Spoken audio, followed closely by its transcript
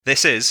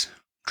This is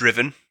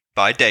Driven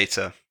by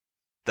Data,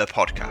 the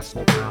podcast.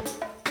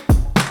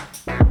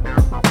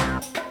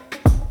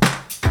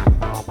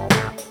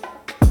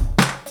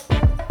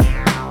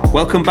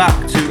 Welcome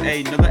back to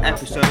another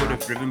episode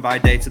of Driven by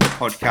Data, the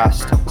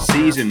podcast,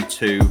 Season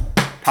 2,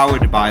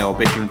 powered by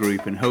Orbition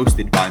Group and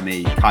hosted by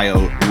me,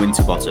 Kyle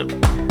Winterbottom.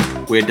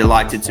 We're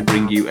delighted to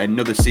bring you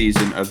another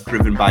season of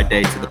Driven by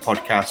Data, the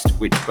podcast,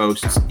 which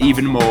boasts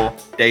even more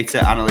data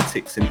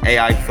analytics and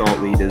AI thought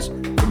leaders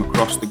from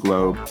across the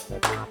globe.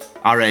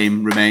 Our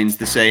aim remains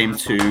the same,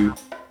 to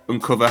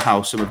uncover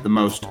how some of the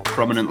most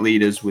prominent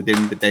leaders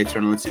within the data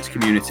analytics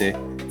community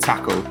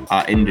tackle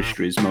our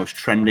industry's most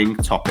trending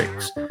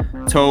topics,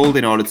 told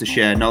in order to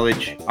share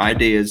knowledge,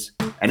 ideas,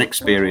 and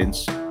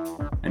experience,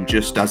 and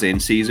just as in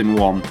Season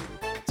 1,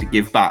 to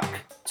give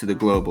back to the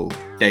global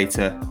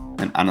data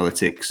and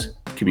analytics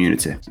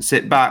community. So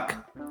sit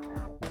back,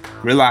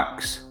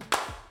 relax,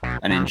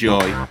 and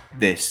enjoy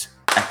this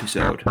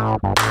episode.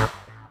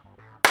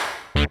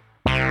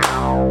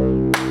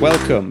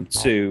 Welcome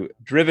to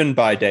Driven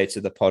by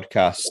Data, the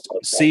podcast,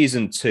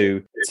 Season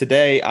 2.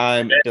 Today,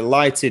 I'm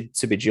delighted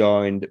to be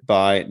joined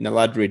by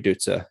Niladri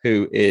Dutta,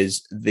 who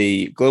is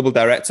the Global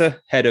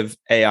Director, Head of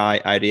AI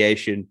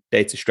Ideation,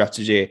 Data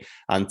Strategy,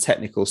 and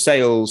Technical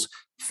Sales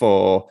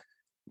for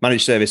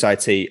Managed Service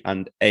IT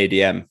and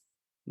ADM.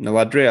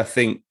 Niladri, I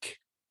think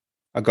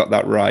I got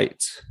that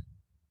right.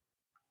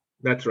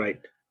 That's right.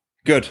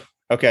 Good.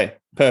 Okay,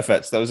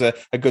 perfect. That was a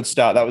good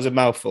start. That was a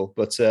mouthful,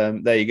 but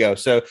there you go.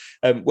 So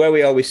where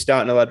we always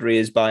start, Niladri,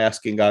 is by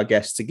asking our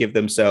guests to give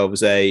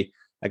themselves a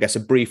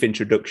brief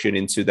introduction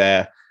into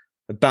their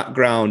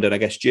background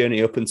and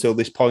journey up until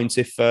this point,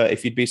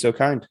 if you'd be so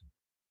kind.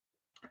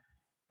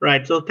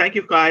 Right. So thank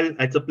you, Kyle.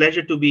 It's a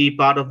pleasure to be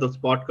part of this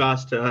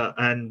podcast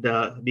and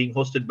being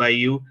hosted by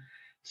you.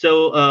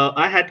 So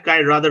I had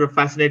rather a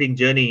fascinating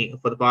journey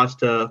for the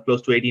past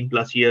close to 18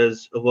 plus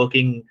years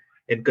working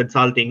in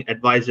consulting,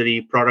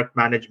 advisory, product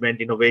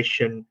management,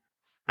 innovation,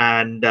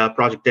 and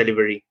project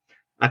delivery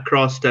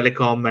across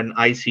telecom and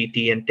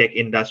ICT and tech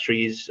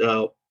industries,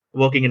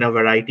 working in a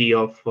variety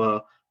of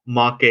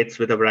markets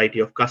with a variety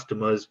of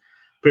customers,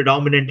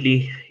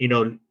 predominantly,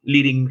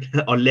 leading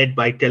or led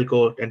by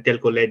telco and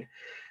telco-led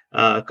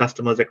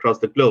customers across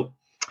the globe.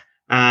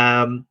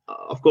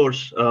 Of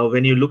course,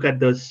 when you look at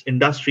this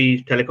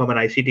industry, telecom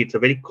and ICT, it's a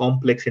very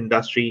complex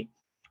industry.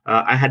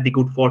 I had the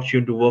good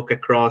fortune to work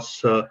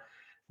across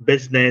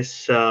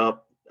business,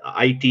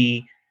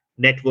 IT,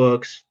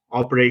 networks,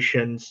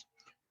 operations,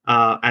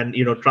 and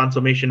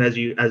transformation, as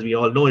we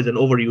all know, is an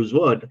overused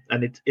word.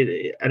 And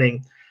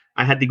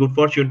I had the good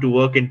fortune to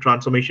work in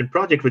transformation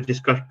project, which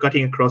is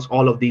cutting across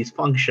all of these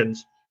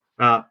functions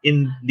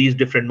in these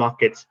different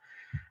markets,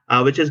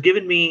 which has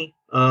given me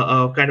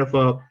a kind of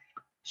a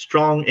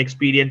strong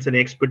experience and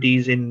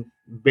expertise in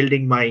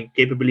building my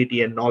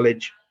capability and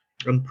knowledge,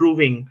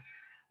 improving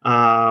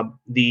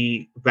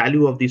the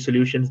value of the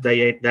solutions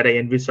that I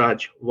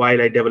envisage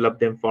while I develop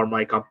them for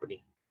my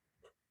company.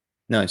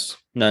 Nice.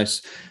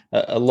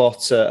 A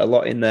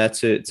lot in there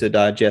to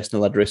digest,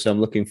 Niladri. So I'm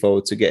looking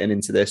forward to getting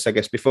into this. I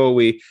guess before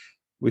we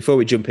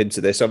jump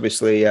into this,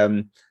 obviously,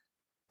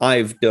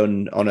 I've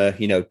done on a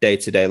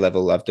day-to-day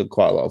level, I've done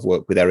quite a lot of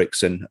work with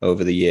Ericsson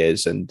over the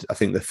years, and I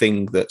think the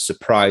thing that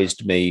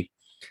surprised me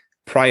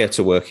prior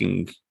to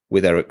working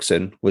with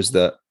Ericsson was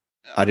that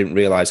I didn't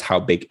realize how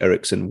big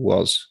Ericsson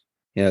was.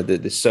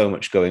 There's so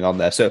much going on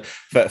there. So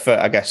for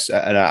I guess,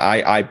 and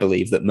I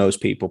believe that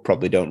most people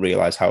probably don't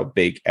realize how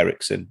big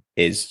Ericsson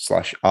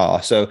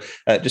is/are. So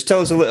just tell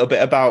us a little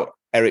bit about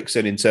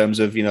Ericsson in terms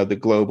of, the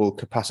global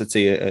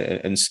capacity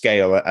and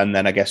scale, and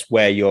then I guess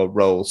where your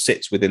role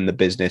sits within the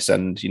business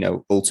and,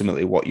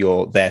 ultimately what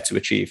you're there to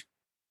achieve.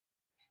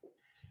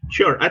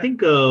 Sure. I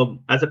think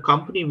as a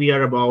company, we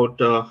are about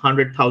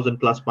 100,000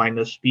 plus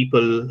minus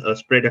people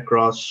spread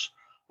across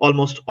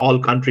almost all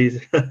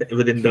countries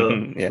within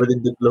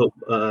the globe.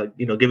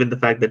 Given the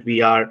fact that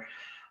we are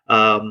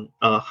a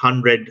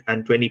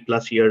 120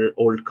 plus year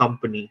old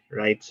company,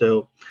 right?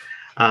 So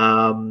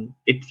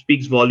it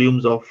speaks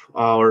volumes of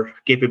our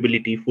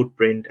capability,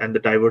 footprint, and the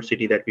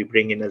diversity that we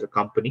bring in as a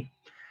company.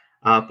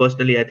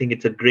 Personally, I think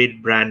it's a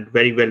great brand,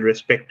 very well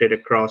respected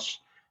across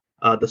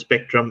the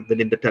spectrum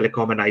within the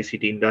telecom and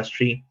ICT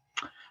industry.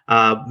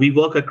 We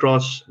work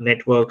across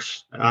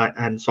networks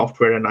and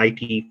software and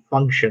IT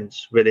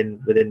functions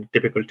within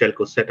typical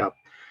telco setup,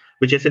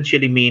 which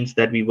essentially means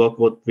that we work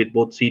with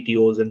both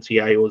CTOs and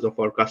CIOs of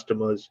our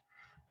customers,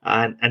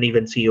 and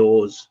even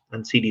COOs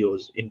and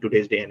CDOs in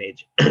today's day and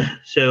age.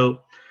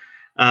 So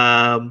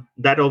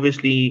that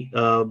obviously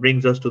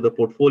brings us to the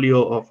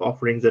portfolio of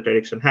offerings that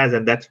Ericsson has,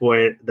 and that's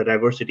where the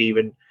diversity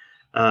even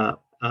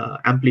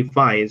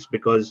amplifies,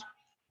 because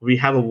we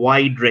have a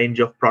wide range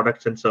of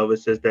products and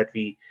services that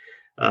we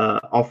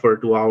offer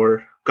to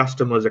our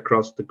customers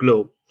across the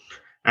globe.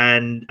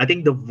 And I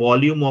think the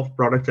volume of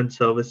products and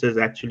services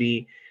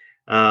actually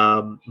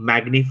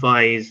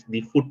magnifies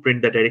the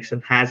footprint that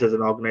Ericsson has as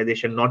an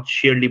organization, not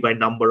sheerly by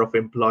number of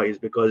employees,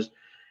 because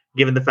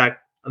given the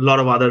fact a lot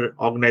of other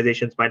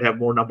organizations might have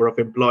more number of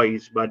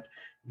employees, but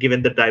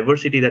given the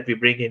diversity that we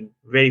bring in,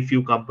 very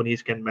few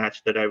companies can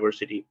match the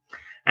diversity.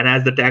 And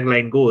as the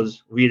tagline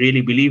goes, we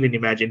really believe in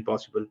Imagine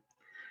Possible.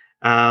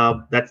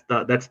 That's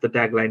the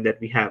tagline that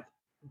we have.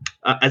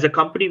 As a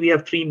company, we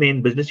have three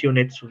main business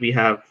units. We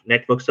have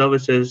network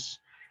services,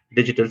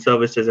 digital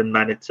services, and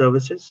managed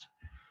services.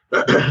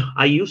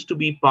 I used to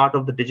be part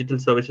of the digital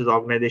services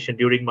organization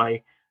during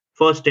my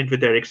first stint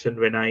with Ericsson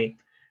when I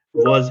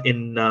was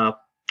in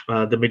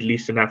the Middle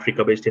East and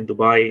Africa, based in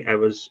Dubai. I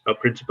was a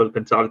principal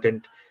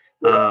consultant,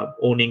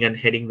 owning and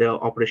heading the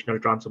operational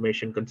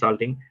transformation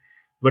consulting.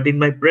 But in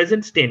my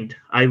present stint,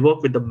 I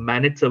work with the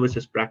managed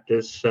services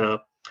practice,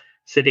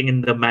 sitting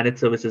in the managed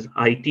services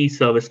IT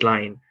service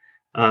line,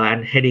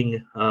 and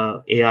heading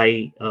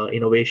AI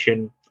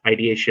innovation,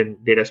 ideation,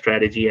 data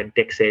strategy, and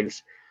tech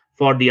sales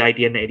for the IT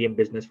and ADM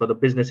business, for the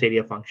business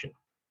area function.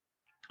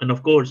 And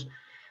of course,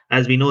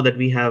 as we know that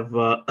we have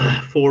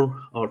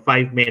 4 or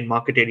 5 main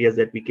market areas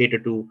that we cater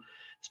to,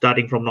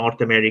 starting from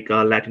North America,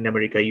 Latin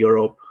America,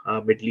 Europe,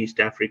 Middle East,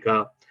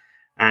 Africa,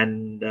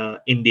 and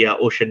India,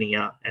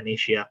 Oceania, and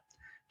Asia.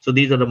 So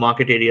these are the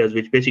market areas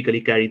which basically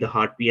carry the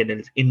hard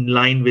P&Ls in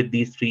line with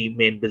these 3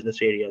 main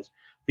business areas.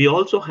 We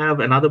also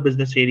have another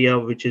business area,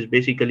 which is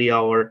basically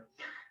our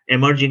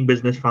emerging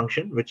business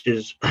function, which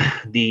is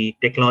the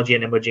technology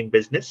and emerging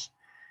business,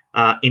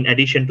 in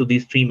addition to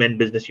these 3 main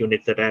business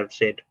units that I have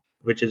said,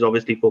 which is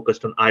obviously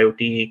focused on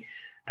IoT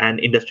and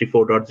Industry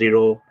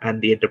 4.0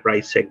 and the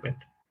enterprise segment.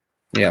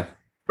 Yeah.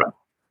 Right.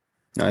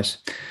 Nice.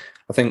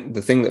 I think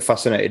the thing that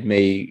fascinated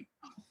me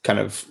kind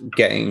of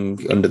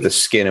getting under the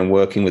skin and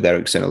working with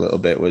Ericsson a little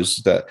bit was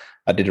that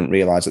I didn't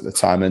realize at the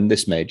time, and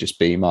this may just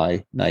be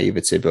my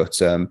naivety,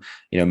 but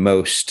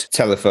most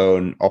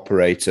telephone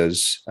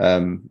operators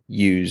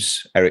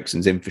use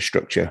Ericsson's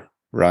infrastructure,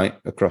 right,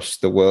 across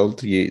the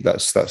world.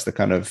 That's the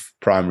kind of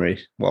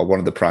one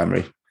of the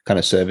primary kind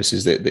of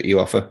services that you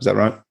offer. Is that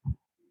right?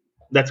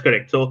 That's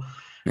correct. So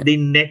the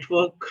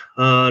network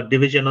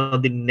division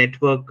of the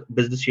network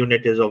business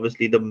unit is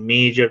obviously the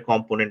major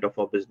component of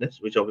our business,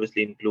 which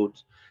obviously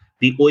includes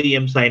the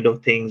OEM side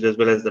of things as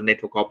well as the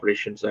network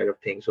operation side of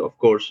things. So of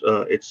course,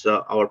 it's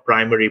our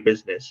primary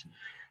business,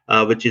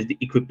 which is the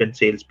equipment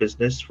sales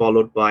business,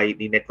 followed by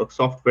the network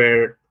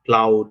software,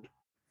 cloud,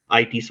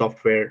 IT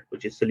software,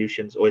 which is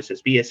solutions,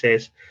 OSS,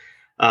 BSS,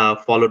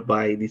 followed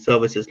by the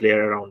services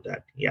layer around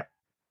that. Yeah.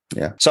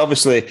 Yeah. So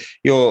obviously,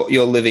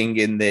 you're living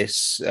in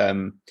this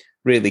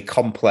really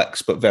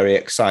complex but very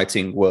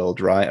exciting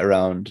world, right,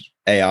 around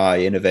AI,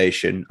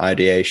 innovation,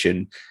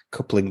 ideation,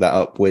 coupling that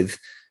up with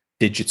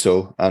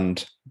digital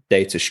and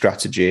data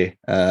strategy,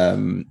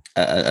 and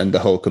the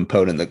whole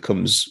component that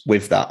comes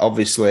with that.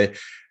 Obviously,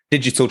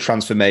 digital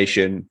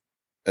transformation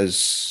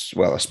as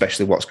well,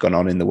 especially what's gone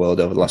on in the world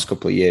over the last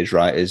couple of years,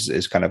 right,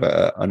 is kind of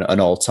an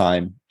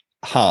all-time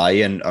high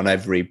and on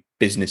every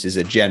business's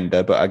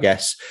agenda. But I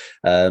guess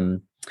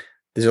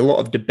there's a lot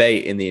of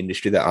debate in the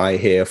industry that I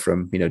hear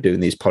from, doing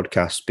these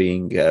podcasts,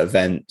 being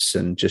events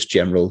and just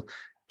general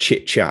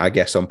chit chat, I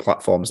guess, on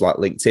platforms like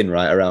LinkedIn,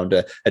 right, around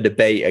a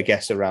debate, I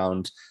guess,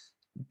 around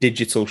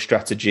digital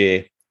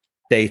strategy,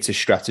 data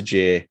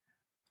strategy,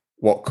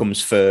 what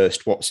comes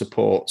first, what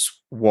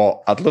supports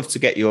what. I'd love to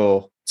get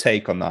your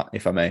take on that,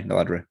 if I may,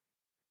 Niladri.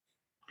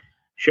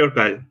 Sure,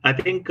 Kyle. I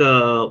think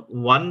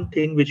one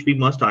thing which we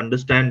must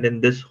understand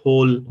in this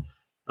whole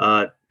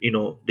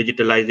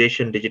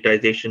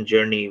digitization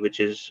journey, which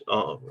is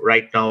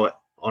right now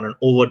on an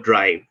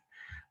overdrive.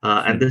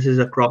 And this is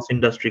a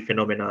cross-industry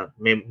phenomena,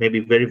 may be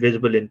very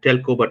visible in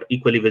telco, but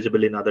equally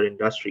visible in other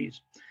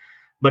industries.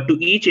 But to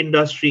each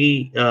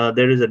industry,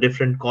 there is a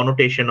different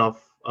connotation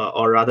of,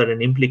 or rather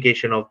an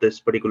implication of this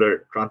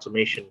particular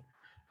transformation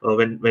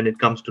when it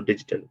comes to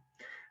digital.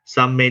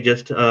 Some may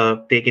just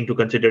take into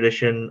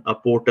consideration a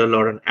portal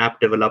or an app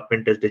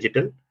development as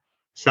digital.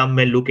 Some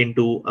may look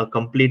into a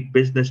complete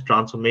business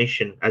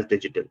transformation as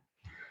digital.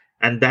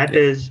 And that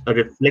is a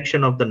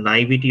reflection of the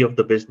naivety of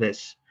the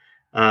business,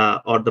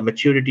 or the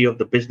maturity of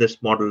the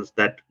business models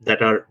that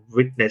are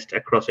witnessed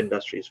across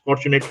industries.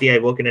 Fortunately, I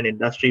work in an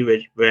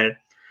industry where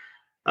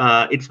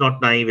it's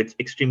not naive, it's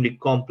extremely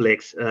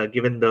complex,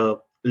 given the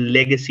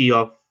legacy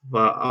of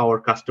our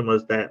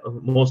customers that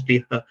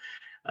mostly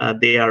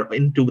they are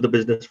into the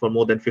business for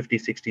more than 50,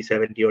 60,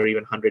 70, or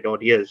even 100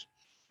 odd years.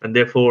 And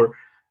therefore,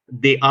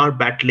 they are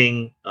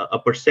battling a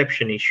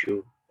perception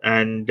issue.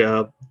 And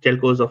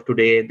telcos of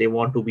today, they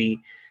want to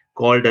be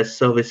called as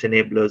service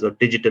enablers or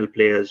digital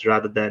players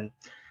rather than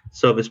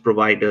service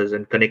providers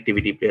and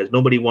connectivity players.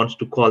 Nobody wants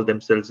to call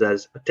themselves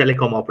as a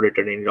telecom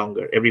operator any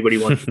longer. Everybody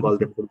wants to call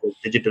themselves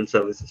digital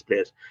services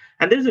players.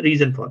 And there's a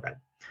reason for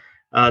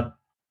that.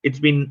 It's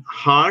been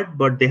hard,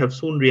 but they have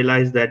soon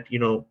realized that,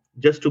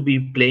 just to be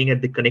playing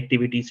at the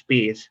connectivity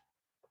space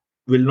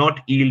will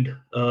not yield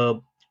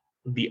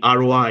the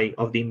ROI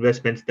of the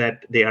investments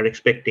that they are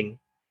expecting.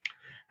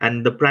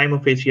 And the prima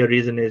facie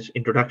reason is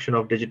introduction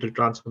of digital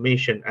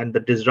transformation and the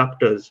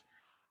disruptors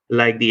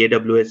like the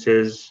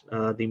AWSs,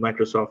 the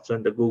Microsofts,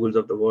 and the Googles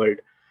of the world,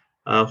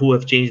 who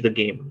have changed the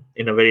game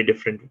in a very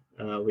different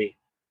way.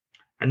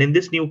 And in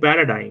this new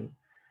paradigm,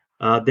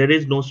 There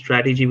is no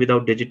strategy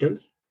without digital.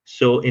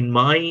 So, in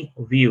my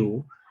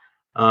view,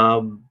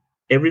 um,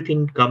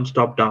 everything comes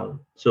top down.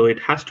 So, it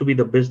has to be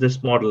the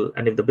business model.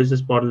 And if the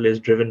business model is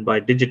driven by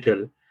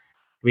digital,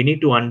 we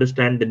need to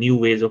understand the new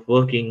ways of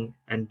working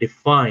and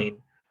define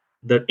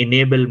the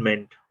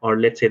enablement, or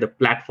let's say the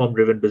platform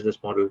driven business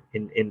model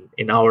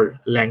in our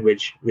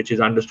language, which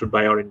is understood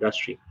by our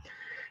industry.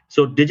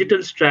 So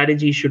digital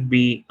strategy should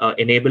be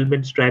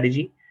enablement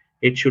strategy.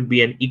 It should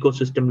be an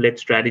ecosystem led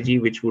strategy,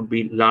 which would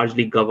be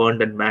largely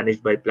governed and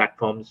managed by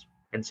platforms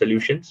and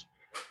solutions.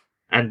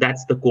 And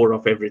that's the core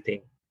of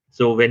everything.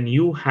 So when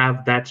you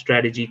have that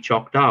strategy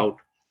chalked out,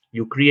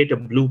 you create a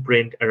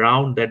blueprint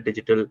around that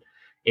digital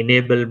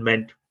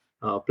enablement,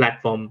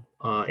 platform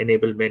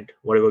enablement,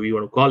 whatever we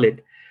want to call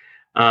it,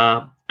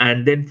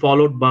 and then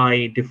followed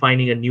by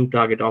defining a new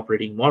target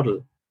operating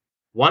model.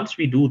 Once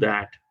we do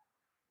that,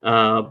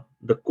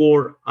 the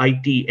core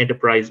IT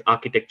enterprise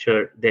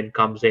architecture then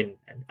comes in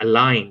and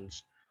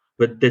aligns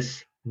with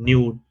this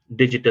new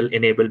digital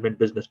enablement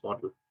business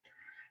model.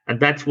 And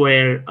that's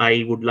where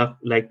I would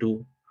like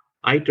to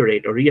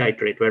iterate or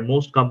reiterate where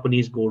most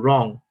companies go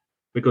wrong,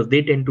 because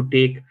they tend to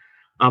take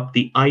up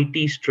the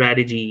IT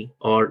strategy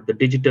or the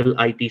digital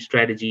IT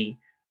strategy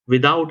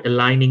without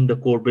aligning the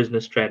core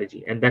business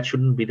strategy. And that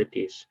shouldn't be the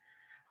case.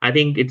 I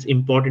think it's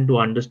important to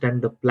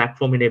understand the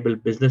platform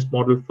enabled business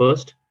model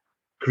first,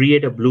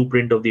 create a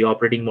blueprint of the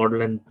operating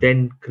model, and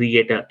then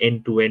create an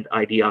end to end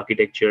IT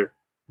architecture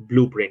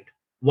blueprint.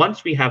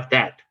 Once we have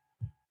that,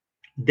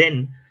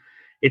 then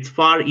it's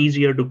far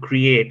easier to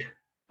create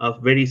a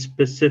very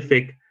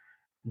specific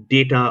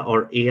data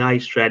or AI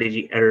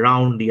strategy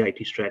around the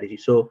IT strategy.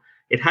 So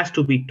it has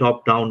to be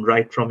top down,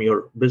 right from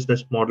your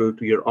business model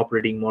to your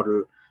operating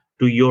model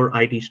to your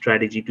IT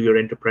strategy to your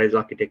enterprise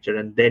architecture,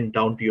 and then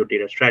down to your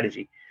data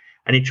strategy.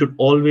 And it should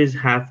always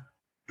have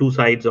two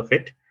sides of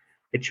it.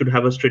 It should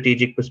have a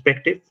strategic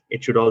perspective.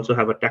 It should also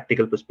have a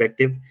tactical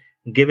perspective,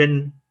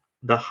 given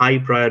the high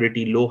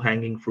priority, low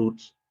hanging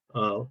fruits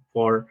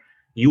for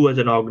you as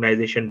an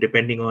organization,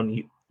 depending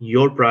on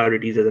your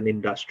priorities as an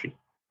industry.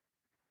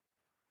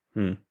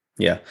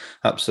 Yeah,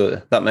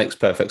 absolutely. That makes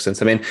perfect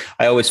sense. I mean,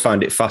 I always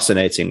find it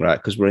fascinating, right?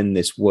 Because we're in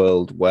this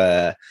world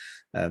where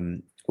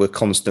we're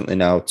constantly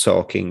now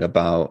talking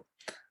about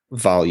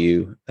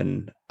value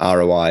and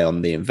ROI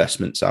on the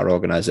investments our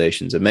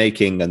organizations are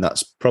making. And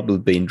that's probably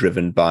been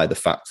driven by the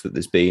fact that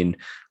there's been,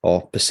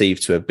 or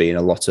perceived to have been,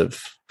 a lot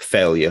of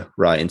failure,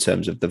 right, in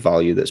terms of the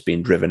value that's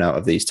been driven out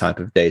of these type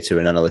of data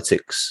and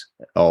analytics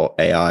or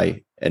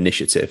AI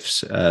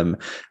initiatives. And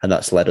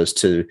that's led us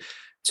to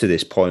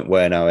this point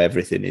where now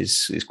everything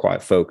is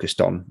quite focused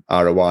on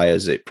ROI,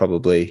 as it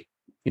probably,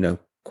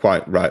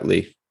 quite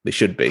rightly they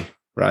should be,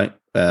 right?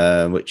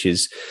 Which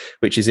is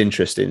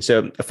interesting.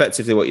 So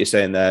effectively what you're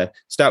saying there,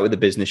 start with the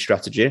business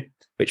strategy,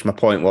 which my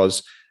point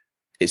was,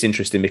 it's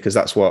interesting because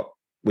that's what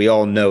we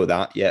all know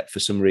that, yet for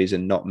some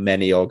reason not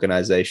many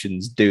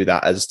organizations do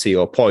that, as to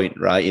your point,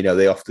 right?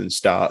 They often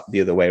start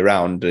the other way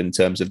around in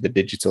terms of the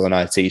digital and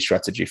IT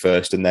strategy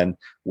first and then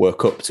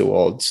work up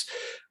towards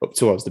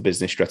the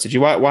business strategy.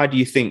 Why do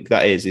you think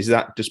that is? Is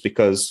that just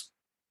because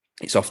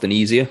it's often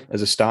easier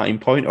as a starting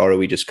point, or are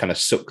we just kind of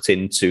sucked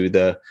into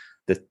the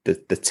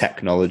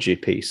technology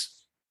piece?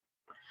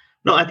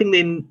 No, I think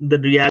the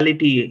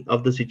reality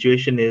of the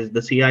situation is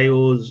the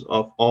CIOs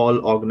of all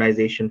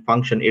organization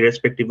function,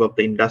 irrespective of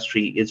the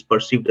industry, is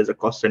perceived as a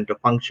cost center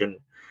function,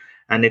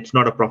 and it's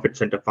not a profit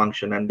center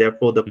function. And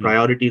therefore, the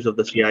priorities of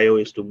the CIO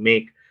is to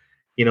make,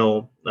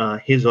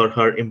 his or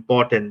her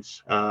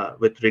importance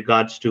with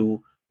regards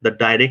to the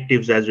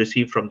directives as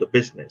received from the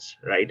business,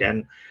 right?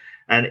 And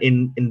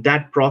in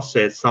that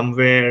process,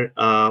 somewhere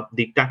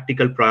the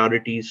tactical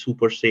priorities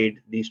supersede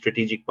the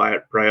strategic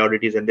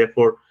priorities, and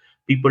therefore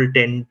people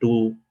tend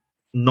to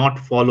not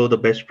follow the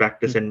best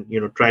practice and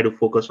try to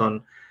focus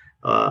on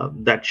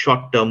that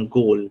short-term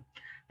goal.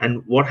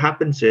 And what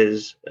happens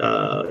is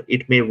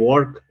it may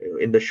work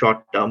in the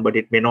short term, but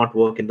it may not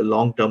work in the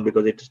long term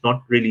because it is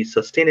not really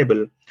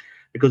sustainable,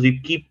 because you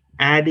keep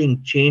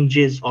adding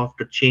changes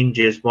after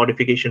changes,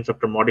 modifications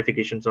after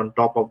modifications on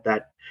top of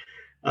that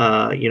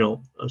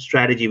a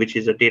strategy, which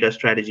is a data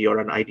strategy or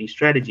an IT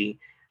strategy,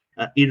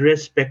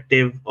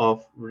 irrespective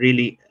of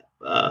really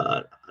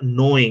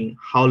knowing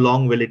how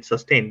long will it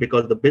sustain,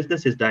 because the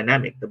business is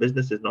dynamic, the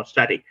business is not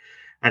static.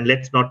 And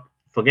let's not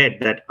forget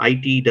that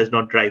IT does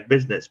not drive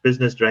business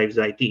drives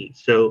IT.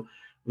 So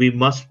we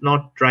must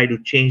not try to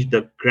change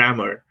the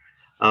grammar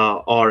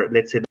or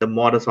let's say the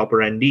modus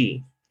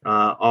operandi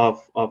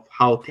of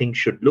how things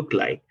should look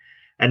like.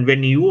 And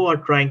when you are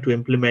trying to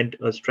implement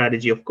a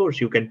strategy, of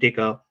course you can take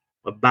a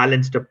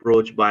balanced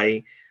approach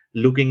by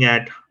looking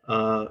at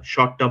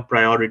short-term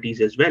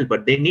priorities as well,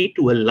 but they need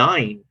to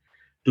align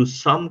to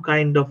some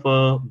kind of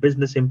a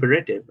business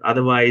imperative.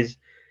 Otherwise,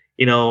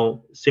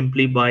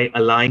 simply by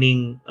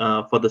aligning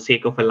for the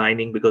sake of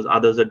aligning because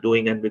others are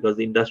doing and because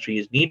the industry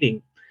is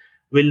needing,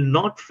 will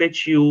not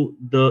fetch you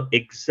the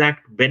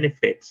exact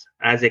benefits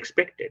as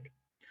expected.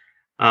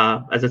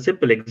 As a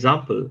simple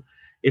example,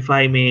 if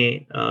I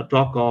may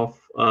talk of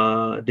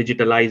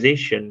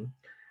digitalization,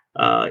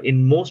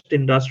 In most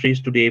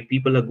industries today,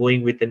 people are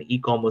going with an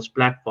e-commerce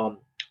platform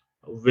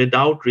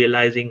without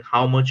realizing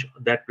how much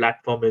that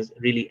platform is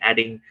really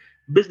adding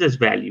business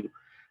value.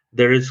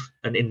 There is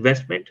an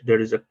investment, there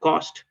is a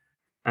cost,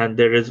 and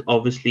there is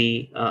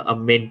obviously a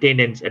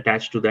maintenance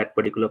attached to that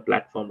particular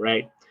platform,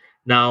 right?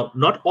 Now,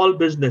 not all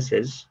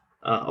businesses,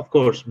 of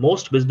course,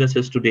 most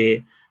businesses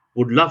today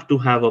would love to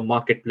have a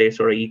marketplace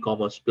or an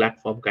e-commerce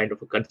platform kind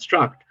of a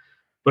construct,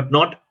 but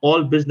not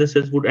all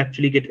businesses would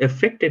actually get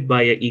affected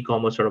by an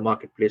e-commerce or a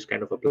marketplace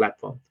kind of a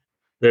platform.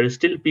 There is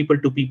still people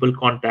to people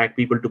contact,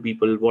 people to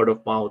people word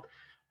of mouth,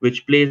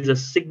 which plays a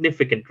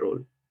significant role,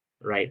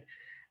 right?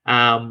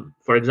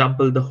 For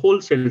example, the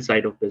wholesale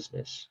side of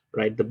business,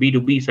 right? The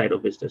B2B side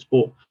of business.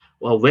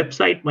 A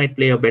website might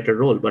play a better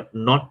role, but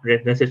not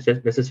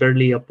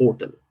necessarily a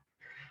portal.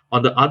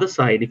 On the other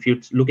side, if you're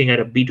looking at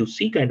a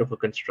B2C kind of a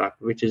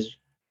construct, which is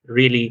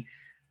really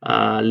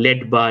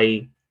led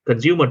by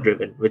consumer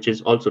driven, which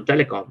is also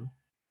telecom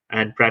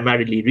and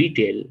primarily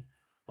retail,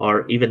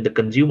 or even the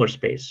consumer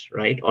space,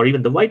 right? Or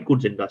even the white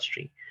goods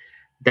industry.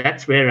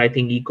 That's where I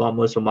think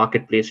e-commerce or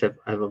marketplace have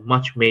a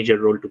much major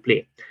role to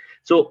play.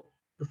 So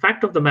the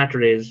fact of the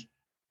matter is,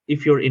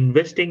 if you're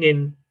investing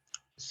in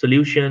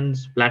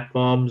solutions,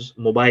 platforms,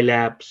 mobile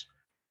apps,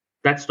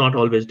 that's not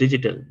always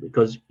digital,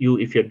 because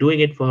if you're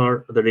doing it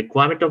for the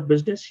requirement of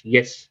business,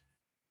 yes,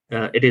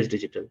 it is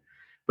digital.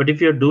 But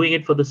if you're doing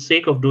it for the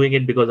sake of doing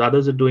it because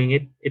others are doing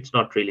it, it's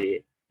not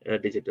really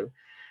digital.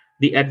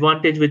 The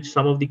advantage which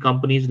some of the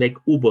companies like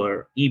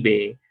Uber,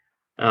 eBay,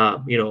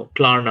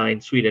 Klarna in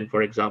Sweden,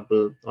 for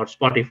example, or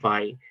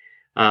Spotify,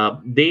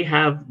 they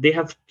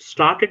have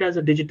started as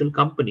a digital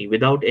company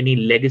without any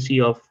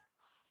legacy of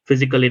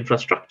physical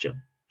infrastructure,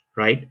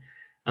 right?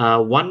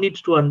 One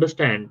needs to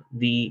understand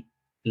the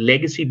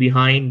legacy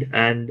behind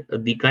and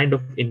the kind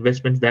of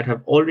investments that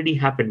have already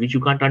happened, which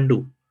you can't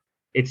undo.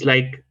 It's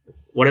like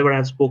whatever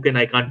I've spoken,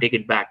 I can't take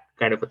it back,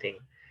 kind of a thing.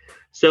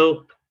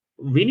 So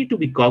we need to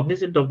be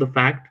cognizant of the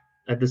fact,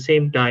 at the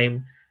same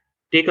time,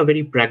 take a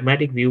very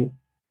pragmatic view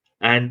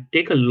and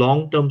take a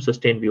long-term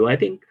sustained view. I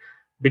think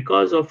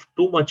because of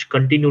too much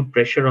continued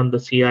pressure on the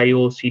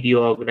CIO, CDO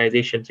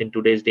organizations in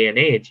today's day and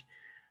age,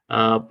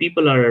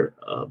 people are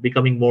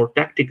becoming more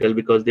tactical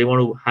because they want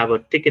to have a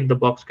tick in the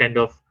box kind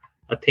of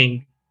a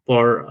thing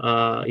for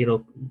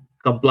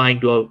complying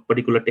to a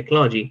particular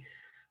technology,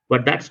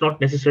 but that's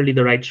not necessarily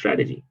the right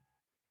strategy.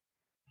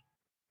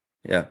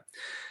 Yeah,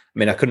 I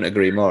mean, I couldn't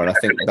agree more, and I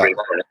think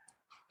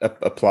that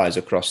applies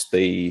across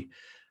the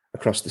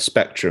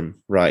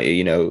spectrum,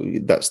 right?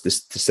 That's the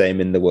same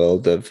in the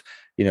world of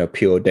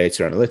pure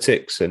data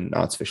analytics and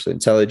artificial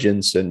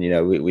intelligence, and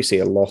we see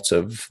a lot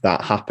of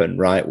that happen,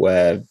 right,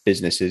 where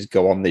businesses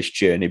go on this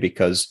journey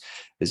because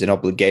there's an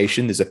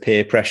obligation, there's a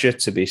peer pressure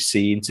to be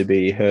seen, to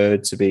be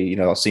heard, to be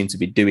seen to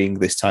be doing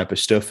this type of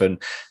stuff,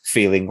 and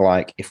feeling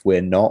like if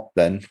we're not,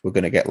 then we're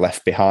going to get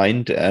left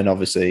behind. And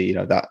obviously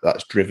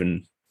that's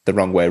driven the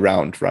wrong way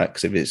around, right?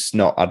 Because if it's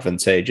not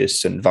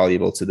advantageous and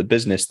valuable to the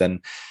business,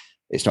 then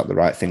it's not the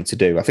right thing to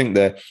do. I think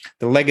the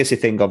legacy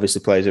thing obviously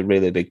plays a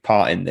really big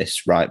part in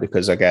this, right?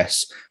 Because I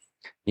guess,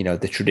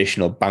 the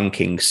traditional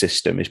banking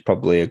system is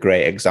probably a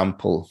great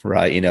example,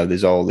 right?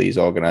 There's all these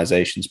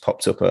organizations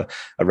popped up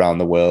around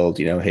the world,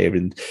 here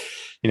in,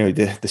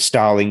 the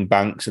Starling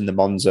banks and the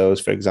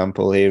Monzos, for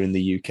example, here in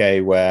the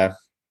UK, where,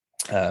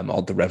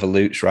 or the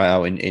Revoluts, right,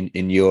 out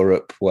in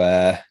Europe,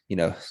 where,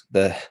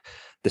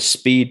 the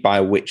speed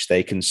by which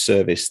they can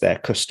service their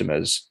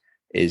customers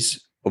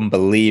is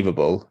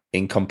unbelievable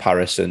in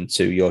comparison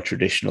to your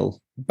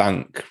traditional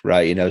bank,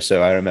 right?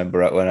 So I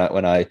remember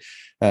when I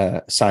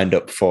signed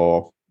up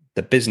for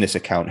the business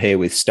account here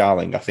with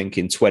Starling, I think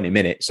in 20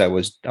 minutes I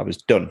was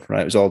done,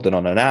 right? It was all done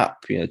on an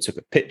app, took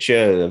a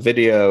picture, a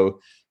video,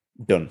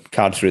 done,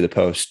 card through the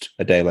post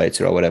a day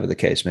later, or whatever the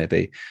case may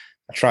be.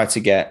 I tried to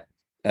get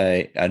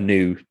a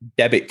new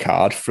debit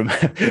card from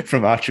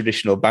our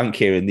traditional bank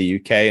here in the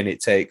UK, and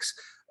it takes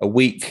a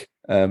week.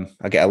 I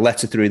get a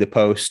letter through the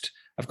post,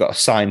 I've got to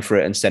sign for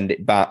it and send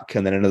it back,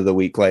 and then another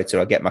week later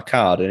I get my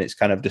card. And it's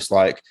kind of just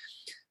like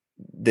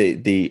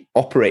the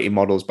operating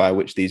models by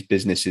which these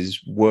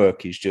businesses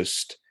work is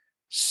just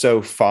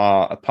so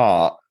far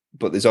apart,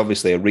 but there's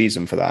obviously a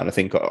reason for that. And I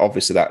think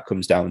obviously that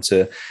comes down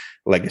to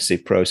legacy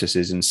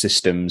processes and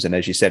systems, and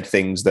as you said,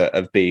 things that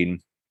have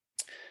been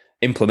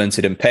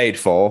implemented and paid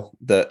for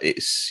that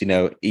it's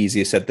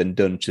easier said than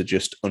done to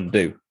just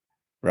undo,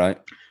 right?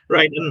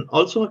 Right. And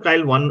also,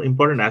 Kyle, one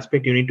important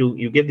aspect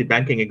you give the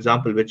banking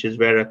example, which is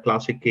where a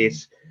classic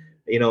case,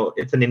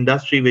 it's an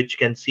industry which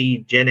can see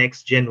Gen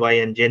X, Gen Y,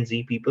 and Gen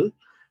Z people.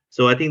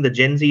 So I think the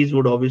Gen Zs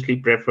would obviously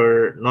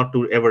prefer not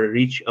to ever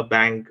reach a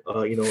bank,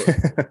 for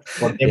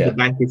them the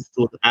bank is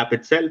through the app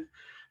itself.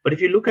 But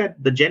if you look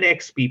at the Gen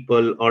X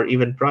people, or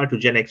even prior to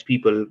Gen X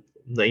people,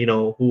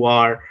 who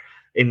are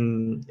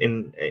in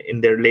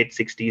their late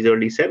 60s,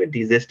 early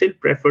 70s, they still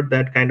prefer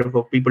that kind of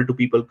a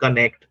people-to-people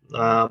connect.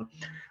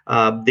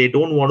 They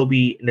don't want to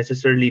be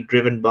necessarily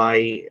driven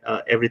by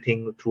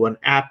everything through an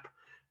app.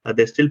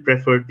 They still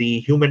prefer the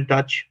human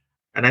touch.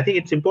 And I think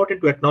it's important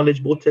to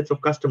acknowledge both sets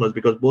of customers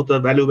because both are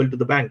valuable to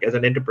the bank as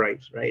an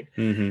enterprise, right?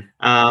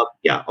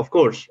 Yeah, of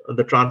course,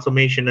 the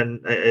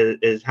transformation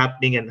is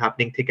happening and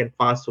happening thick and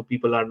fast. So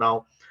people are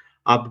now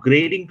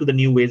upgrading to the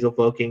new ways of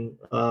working,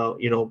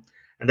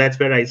 and that's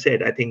where I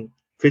said, I think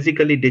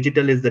physically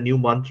digital is the new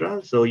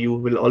mantra. So you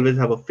will always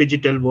have a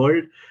phygital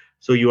world.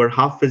 So you are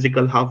half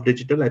physical, half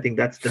digital. I think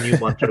that's the new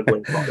mantra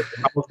going forward.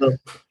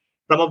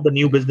 Some of the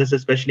new businesses,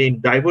 especially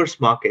in diverse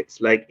markets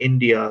like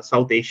India,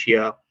 South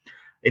Asia,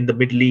 in the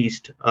Middle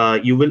East,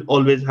 you will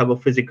always have a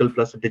physical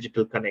plus a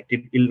digital connect.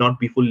 It will not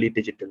be fully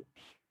digital.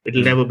 It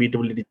will never be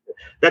fully digital.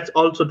 That's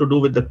also to do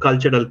with the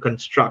cultural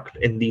construct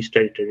in these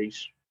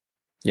territories.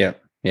 Yeah,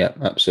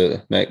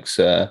 absolutely. Makes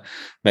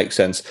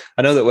sense.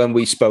 I know that when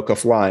we spoke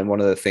offline,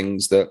 one of the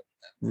things that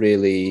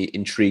really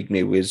intrigued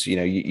me was,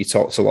 you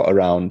talked a lot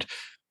around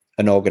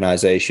an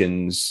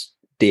organization's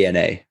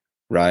DNA,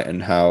 right?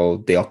 And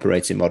how the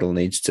operating model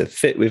needs to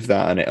fit with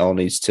that, and it all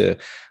needs to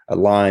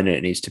align, and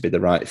it needs to be the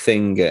right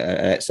thing,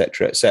 et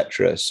cetera, et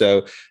cetera.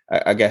 So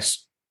I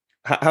guess,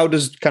 how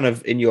does kind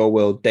of in your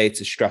world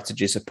data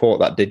strategy support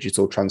that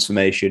digital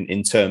transformation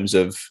in terms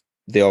of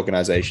the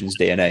organization's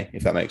DNA,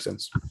 if that makes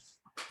sense?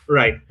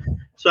 Right.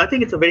 So I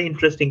think it's a very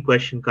interesting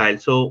question, Kyle.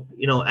 So,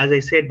 as I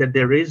said, that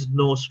there is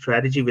no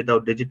strategy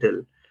without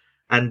digital,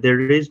 and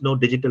there is no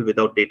digital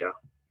without data.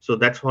 So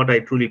that's what I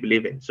truly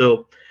believe in.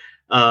 So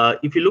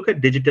if you look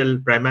at digital,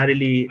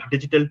 primarily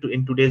digital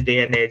in today's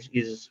day and age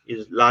is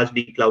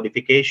largely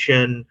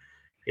cloudification,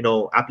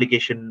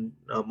 application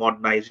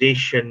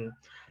modernization,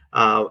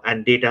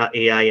 and data,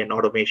 AI, and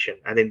automation.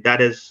 I think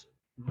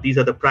these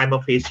are the prima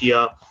facie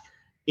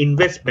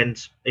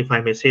investments, if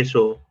I may say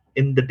so,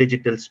 in the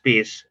digital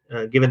space,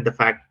 given the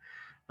fact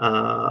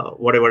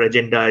whatever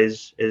agenda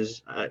is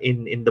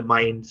in the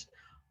minds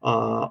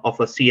of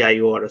a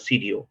CIO or a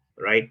CDO,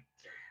 right?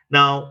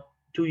 Now,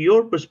 to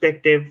your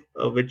perspective,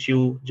 which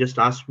you just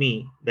asked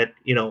me, that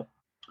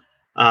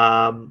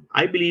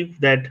I believe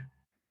that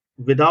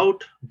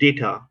without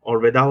data or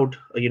without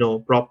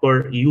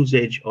proper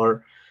usage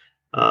or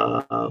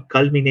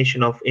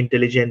culmination of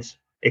intelligence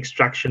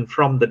extraction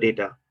from the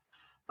data,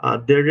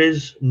 there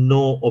is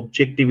no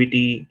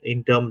objectivity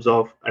in terms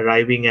of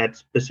arriving at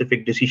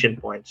specific decision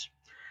points,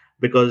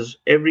 because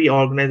every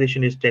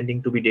organization is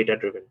tending to be data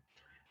driven.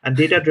 And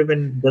data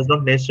driven does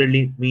not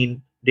necessarily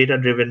mean data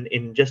driven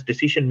in just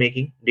decision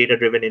making, data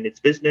driven in its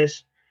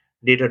business,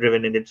 data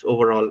driven in its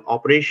overall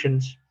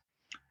operations.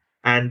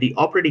 And the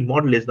operating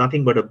model is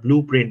nothing but a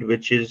blueprint,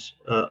 which is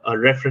a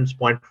reference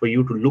point for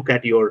you to look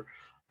at your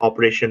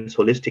operations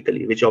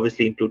holistically, which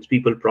obviously includes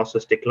people,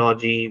 process,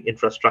 technology,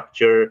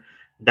 infrastructure,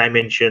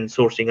 dimension,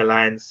 sourcing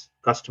alliance,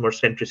 customer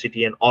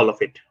centricity, and all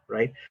of it,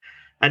 right?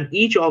 And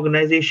each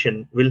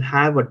organization will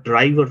have a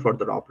driver for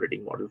their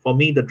operating model. For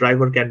me, the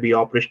driver can be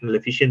operational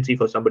efficiency.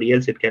 For somebody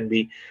else, it can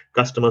be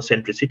customer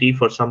centricity.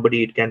 For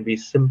somebody, it can be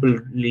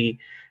simply,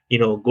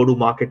 go to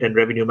market and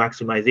revenue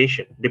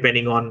maximization,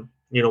 depending on,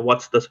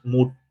 what's the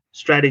smooth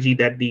strategy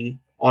that the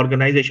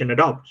organization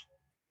adopts.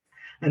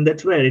 And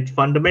that's where it's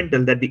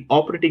fundamental that the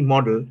operating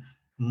model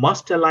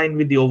must align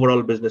with the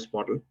overall business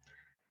model.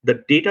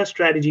 The data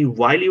strategy,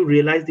 while you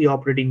realize the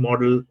operating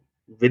model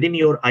within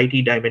your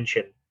IT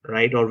dimension,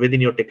 right, or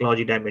within your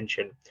technology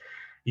dimension,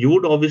 you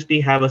would obviously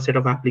have a set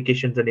of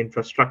applications and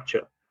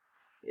infrastructure.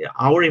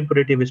 Our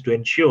imperative is to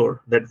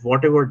ensure that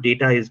whatever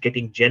data is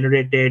getting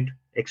generated,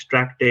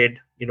 extracted,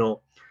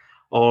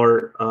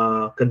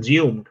 or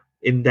consumed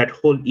in that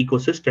whole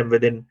ecosystem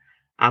within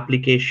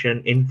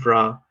application,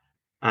 infra,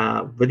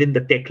 within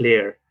the tech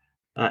layer,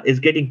 is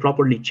getting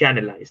properly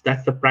channelized.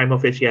 That's the prima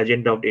facie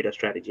agenda of data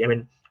strategy. I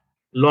mean,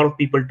 a lot of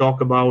people talk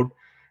about,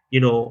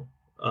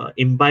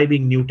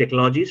 imbibing new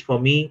technologies. For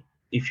me,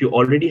 if you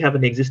already have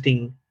an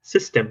existing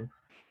system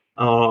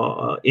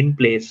in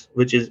place,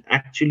 which is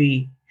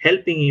actually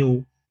helping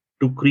you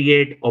to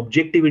create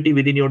objectivity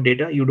within your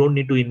data, you don't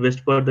need to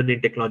invest further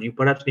in technology. You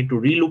perhaps need to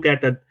relook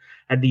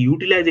at the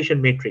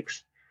utilization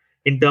matrix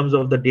in terms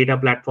of the data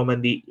platform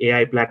and the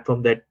AI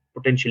platform that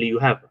potentially you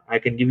have. I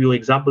can give you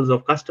examples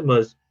of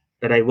customers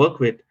that I work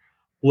with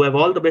who have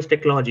all the best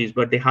technologies,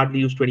 but they hardly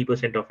use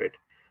 20% of it.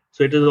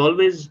 So it is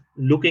always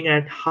looking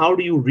at how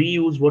do you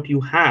reuse what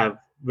you have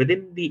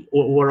within the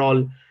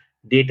overall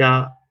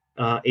data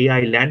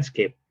AI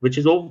landscape, which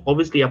is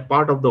obviously a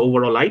part of the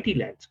overall IT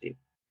landscape,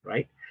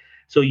 right?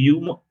 So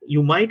you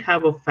might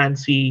have a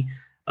fancy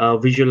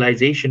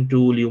visualization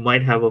tool, you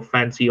might have a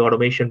fancy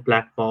automation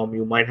platform,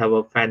 you might have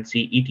a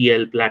fancy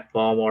ETL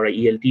platform or a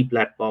ELT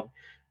platform.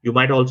 You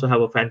might also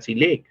have a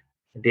fancy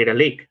data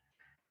lake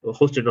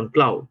hosted on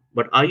cloud,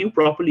 but are you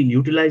properly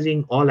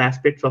utilizing all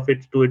aspects of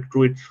it to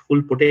its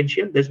full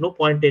potential? There's no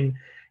point in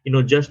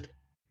just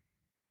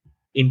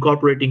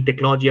incorporating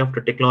technology after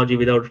technology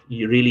without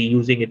really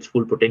using its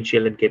full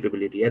potential and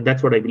capability. And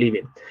that's what I believe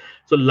in.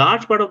 So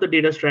large part of the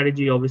data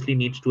strategy obviously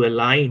needs to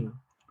align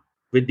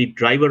with the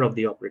driver of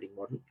the operating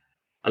model.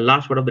 A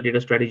large part of the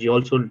data strategy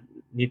also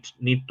needs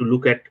to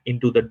look at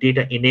into the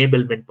data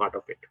enablement part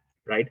of it,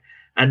 right?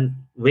 And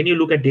when you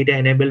look at data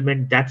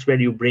enablement, that's where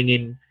you bring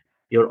in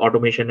your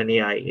automation and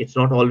AI. It's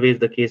not always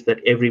the case that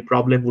every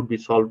problem would be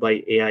solved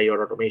by AI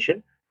or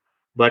automation,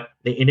 but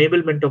the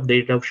enablement of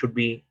data should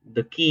be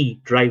the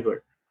key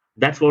driver.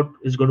 That's what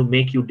is going to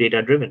make you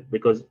data driven,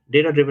 because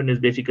data driven is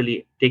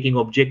basically taking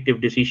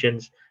objective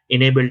decisions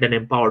enabled and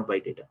empowered by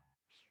data.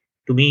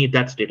 To me,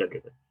 that's data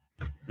driven.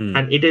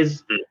 And it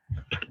is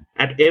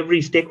at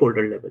every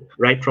stakeholder level,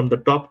 right from the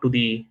top to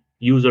the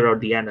user or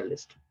the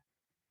analyst.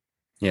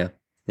 Yeah.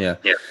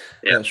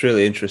 That's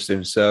really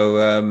interesting. So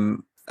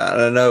I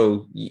don't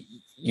know,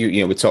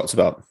 you know, we talked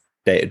about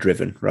data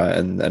driven, right?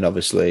 And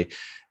obviously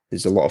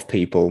there's a lot of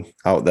people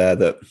out there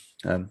that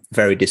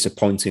very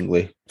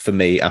disappointingly for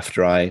me,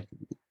 after I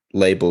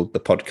labeled the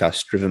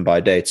podcast Driven by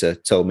Data,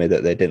 told me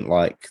that they didn't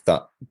like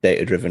that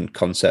data driven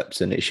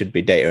concept and it should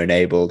be data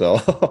enabled or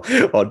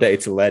or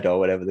data led or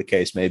whatever the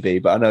case may be.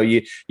 But I know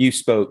you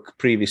spoke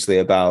previously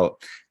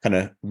about kind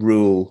of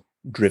rule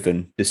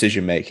driven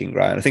decision making,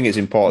 right? And I think it's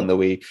important that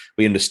we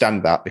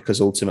understand that,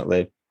 because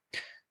ultimately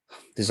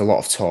there's a lot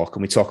of talk,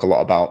 and we talk a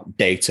lot about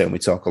data, and we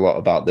talk a lot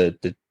about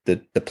the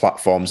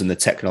platforms and the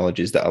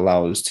technologies that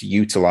allow us to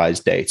utilize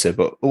data.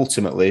 But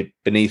ultimately,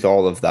 beneath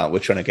all of that, we're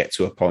trying to get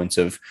to a point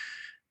of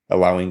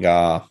allowing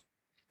our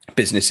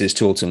businesses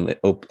to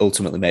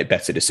ultimately make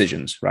better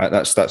decisions, right?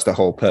 That's the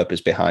whole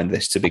purpose behind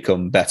this, to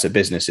become better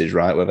businesses,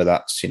 right? Whether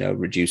that's, you know,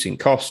 reducing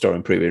cost or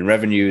improving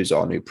revenues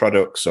or new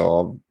products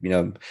or, you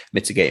know,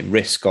 mitigating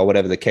risk or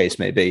whatever the case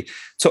may be.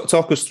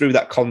 Talk us through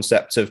that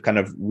concept of kind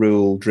of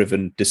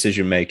rule-driven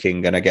decision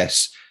making, and I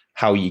guess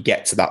how you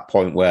get to that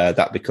point where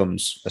that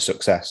becomes a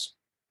success.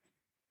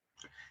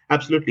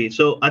 Absolutely.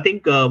 So I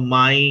think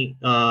my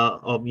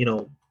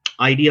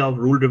idea of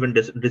rule-driven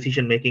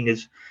decision making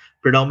is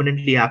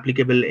predominantly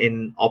applicable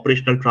in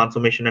operational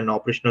transformation and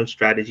operational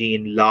strategy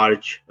in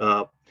large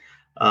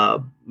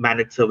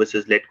managed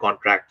services-led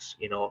contracts.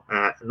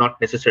 Not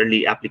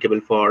necessarily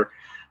applicable for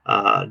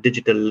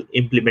digital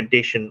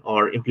implementation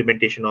or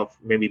implementation of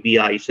maybe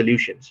BI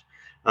solutions.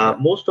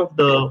 Most of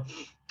the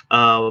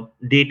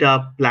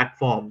data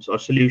platforms or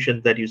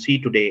solutions that you see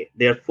today,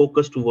 they are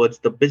focused towards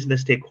the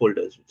business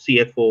stakeholders: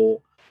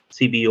 CFO,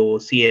 CBO,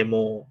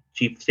 CMO,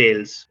 chief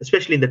sales,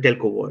 especially in the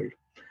telco world.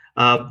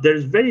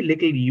 There's very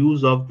little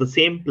use of the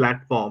same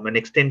platform and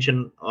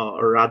extension,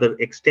 or rather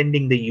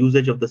extending the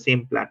usage of the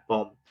same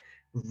platform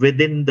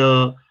within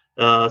the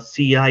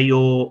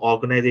CIO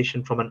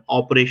organization from an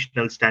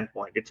operational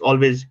standpoint. It's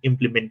always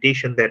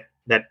implementation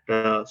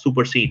that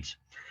supersedes.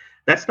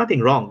 That's nothing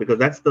wrong, because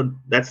that's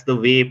the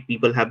way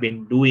people have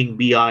been doing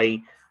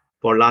BI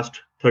for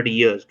last 30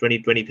 years,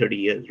 30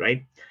 years,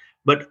 right?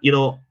 But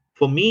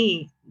for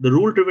me, the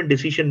rule-driven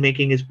decision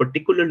making is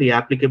particularly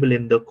applicable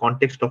in the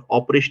context of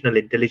operational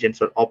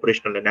intelligence or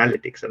operational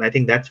analytics, and I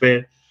think that's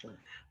where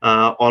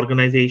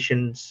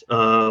organizations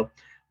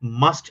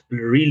must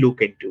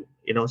relook into.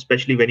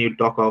 Especially when you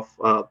talk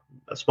of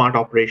smart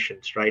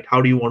operations, right?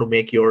 How do you want to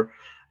make your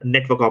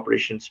network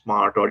operations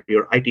smart or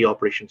your IT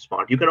operations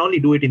smart? You can only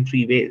do it in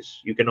three ways.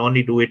 You can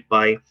only do it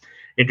by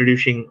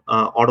introducing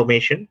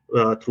automation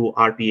through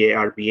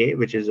RPA, RPA,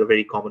 which is a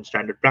very common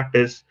standard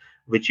practice,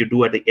 which you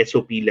do at the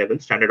SOP level,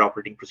 standard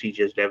operating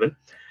procedures level.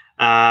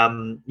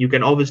 You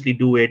can obviously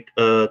do it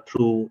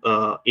through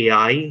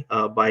AI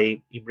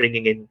by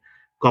bringing in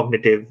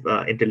cognitive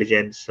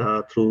intelligence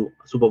through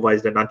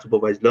supervised and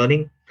unsupervised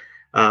learning,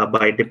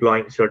 by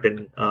deploying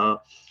certain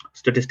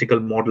statistical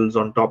models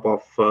on top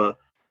of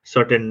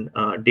certain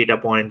data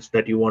points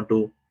that you want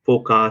to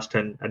forecast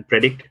and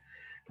predict,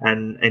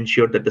 and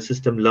ensure that the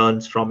system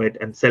learns from it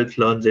and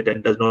self-learns it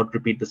and does not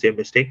repeat the same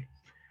mistake.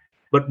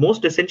 But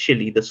most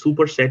essentially, the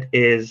superset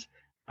is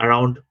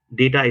around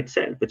data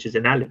itself, which is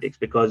analytics,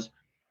 because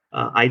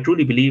I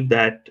truly believe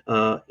that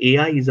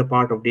AI is a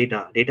part of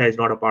data. Data is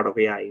not a part of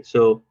AI.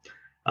 So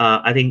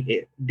I think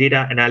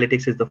data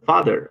analytics is the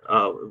father,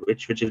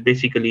 which is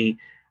basically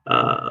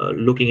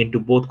looking into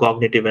both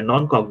cognitive and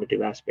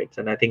non-cognitive aspects.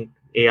 And I think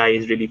AI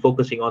is really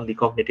focusing on the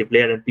cognitive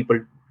layer, and people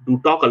do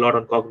talk a lot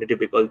on cognitive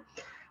because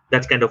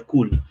that's kind of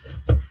cool.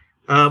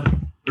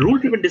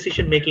 Rule-driven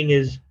decision making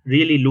is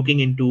really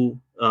looking into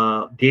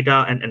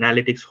data and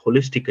analytics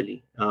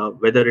holistically,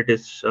 whether it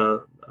is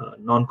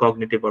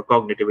non-cognitive or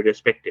cognitive,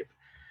 irrespective.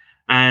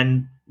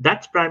 And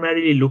that's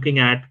primarily looking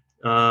at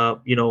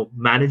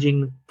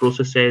managing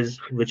processes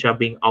which are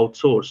being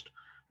outsourced.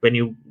 When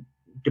you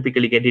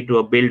typically get into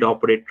a build,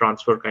 operate,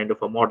 transfer kind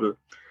of a model,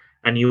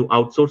 and you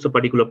outsource a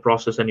particular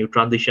process and you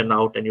transition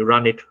out and you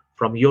run it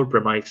from your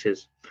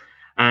premises,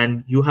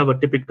 and you have a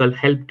typical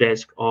help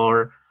desk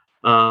or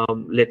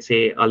let's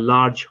say a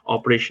large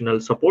operational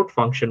support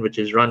function which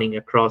is running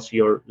across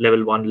your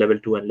level 1, level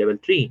 2, and level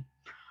 3.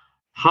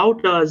 How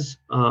does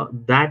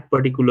that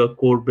particular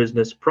core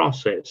business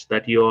process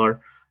that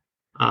you're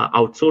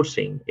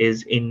outsourcing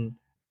is in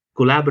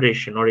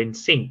collaboration or in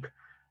sync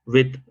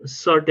with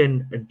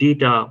certain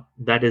data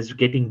that is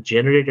getting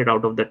generated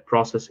out of that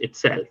process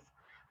itself,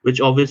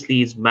 which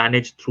obviously is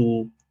managed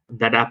through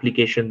that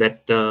application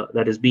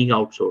that is being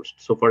outsourced?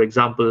 So for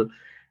example,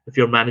 if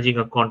you're managing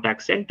a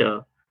contact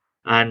center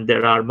and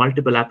there are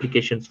multiple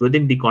applications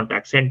within the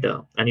contact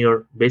center, and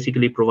you're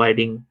basically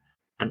providing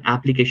and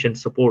application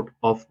support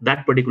of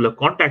that particular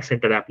contact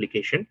center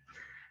application,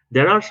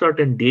 there are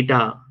certain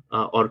data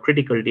or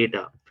critical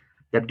data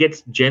that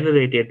gets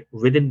generated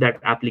within that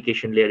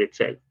application layer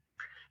itself.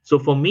 So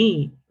for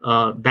me,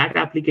 that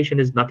application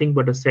is nothing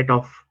but a set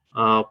of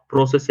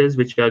processes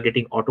which are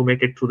getting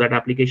automated through that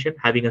application,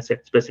 having a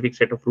specific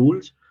set of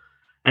rules.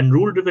 And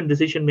rule-driven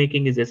decision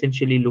making is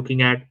essentially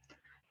looking at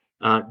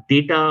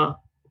data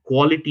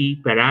quality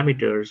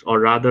parameters, or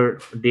rather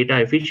data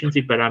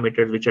efficiency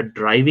parameters, which are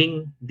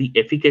driving the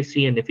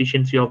efficacy and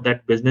efficiency of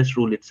that business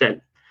rule itself.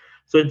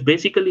 So it's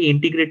basically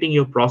integrating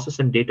your process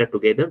and data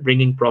together,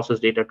 bringing process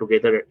data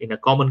together in a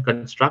common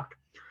construct,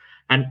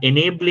 and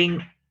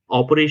enabling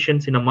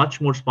operations in a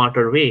much more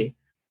smarter way,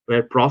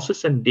 where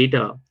process and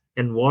data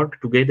can work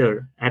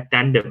together at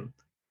tandem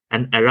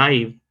and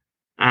arrive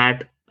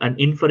at an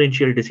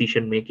inferential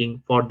decision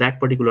making for that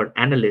particular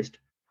analyst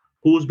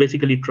who's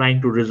basically trying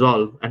to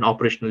resolve an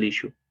operational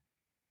issue.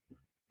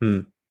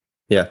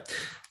 Yeah,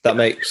 that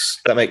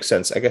makes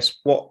sense. I guess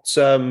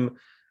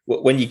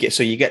when you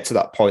get to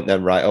that point,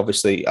 then, right?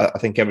 Obviously, I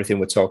think everything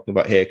we're talking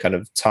about here kind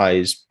of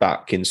ties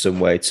back in some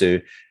way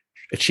to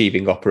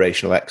achieving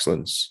operational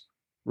excellence,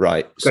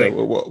 right? Correct.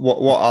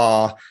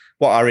 So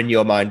what are in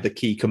your mind the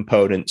key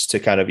components to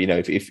kind of,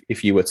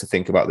 if you were to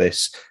think about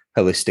this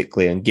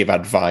holistically and give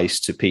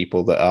advice to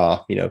people that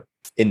are,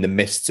 in the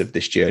midst of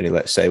this journey,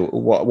 let's say,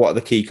 what are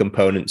the key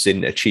components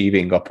in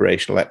achieving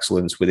operational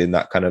excellence within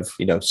that kind of,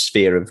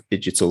 sphere of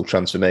digital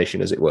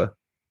transformation, as it were?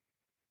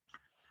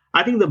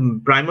 I think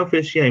the prima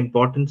facie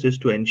importance is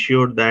to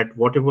ensure that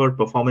whatever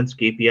performance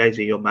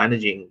KPIs you're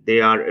managing, they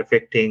are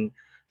affecting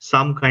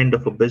some kind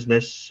of a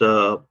business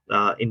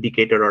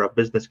indicator or a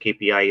business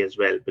KPI as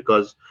well.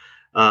 Because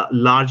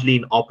largely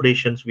in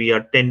operations, we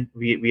are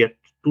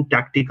too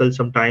tactical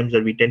sometimes,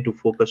 and we tend to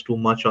focus too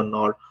much on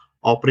our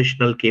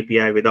operational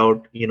KPI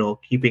without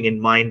keeping in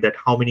mind that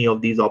how many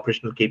of these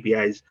operational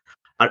KPIs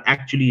are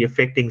actually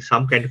affecting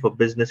some kind of a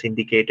business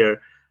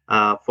indicator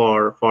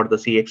for the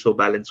CXO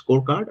balance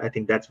scorecard. I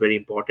think that's very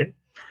important.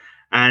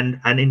 And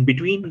in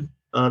between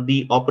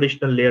the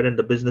operational layer and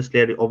the business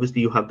layer, obviously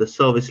you have the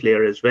service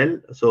layer as well.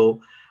 So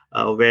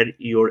where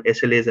your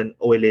SLAs and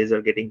OLAs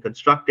are getting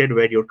constructed,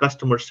 where your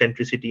customer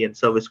centricity and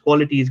service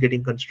quality is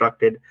getting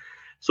constructed.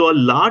 So a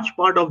large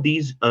part of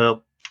these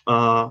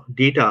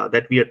data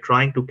that we are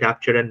trying to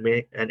capture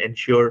and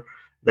ensure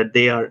that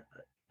they are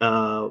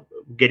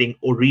getting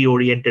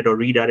reoriented or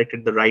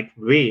redirected the right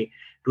way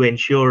to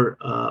ensure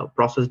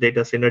process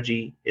data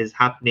synergy is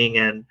happening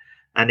and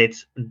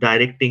it's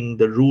directing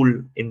the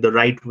rule in the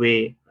right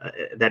way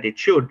that it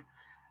should.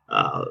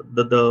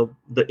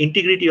 The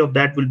integrity of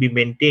that will be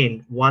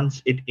maintained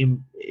once it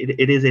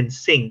is in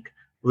sync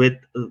with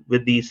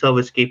the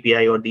service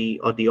KPI or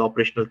the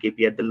operational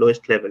KPI at the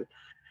lowest level.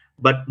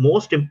 But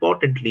most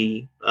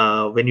importantly,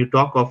 when you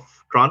talk of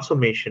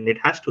transformation, it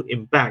has to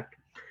impact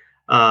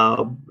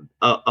a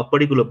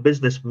particular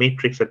business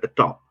matrix at the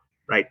top,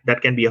 right?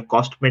 That can be a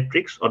cost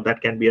matrix or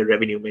that can be a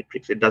revenue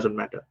matrix. It doesn't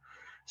matter.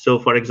 So,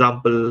 for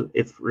example,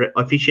 if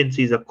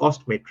efficiency is a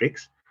cost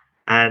matrix,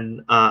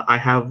 and I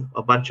have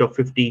a bunch of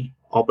 50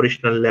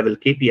 operational level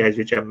KPIs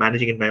which I'm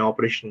managing in my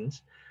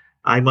operations,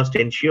 I must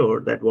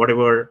ensure that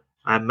whatever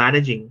I'm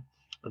managing,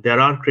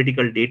 there are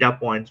critical data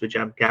points which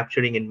I'm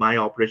capturing in my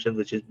operations,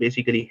 which is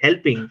basically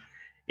helping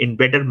in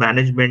better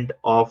management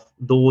of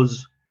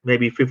those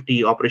maybe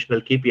 50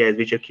 operational KPIs,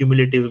 which are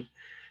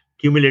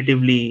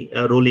cumulatively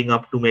rolling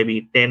up to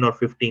maybe 10 or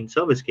 15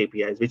 service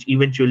KPIs, which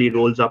eventually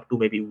rolls up to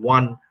maybe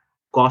one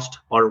cost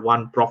or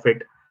one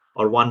profit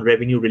or one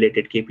revenue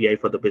related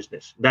KPI for the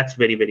business. That's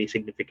very, very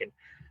significant.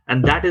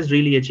 And that is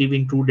really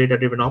achieving true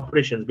data-driven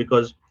operations,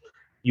 because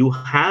you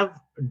have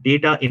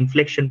data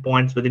inflection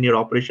points within your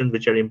operations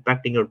which are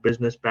impacting your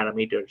business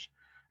parameters,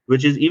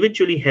 which is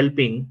eventually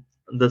helping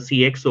the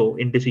CXO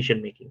in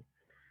decision making.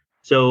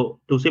 So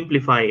to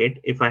simplify it,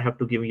 if I have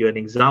to give you an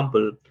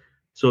example,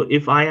 so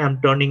if I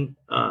am turning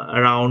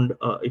around,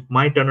 if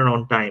my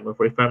turnaround time, or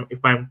if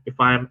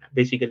I'm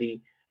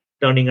basically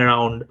turning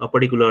around a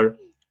particular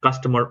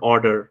customer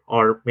order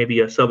or maybe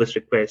a service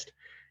request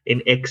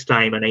in X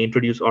time, and I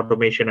introduce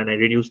automation and I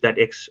reduce that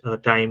X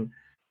time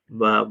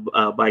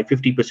by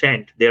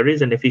 50%, there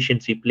is an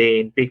efficiency play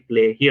in big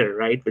play here,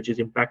 right? Which is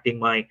impacting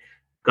my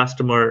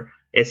customer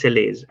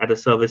SLAs at a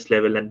service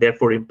level, and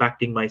therefore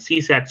impacting my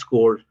CSAT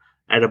score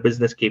at a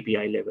business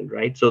KPI level,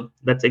 right? So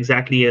that's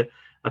exactly a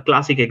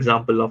classic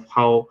example of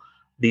how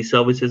these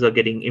services are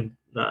getting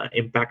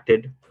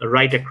impacted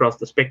right across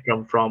the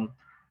spectrum, from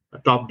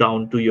top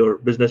down to your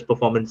business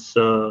performance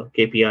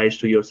KPIs,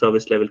 to your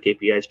service level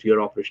KPIs, to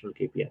your operational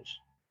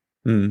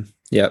KPIs.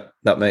 Yeah,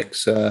 that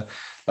makes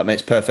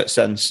perfect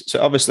sense.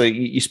 So obviously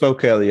you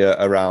spoke earlier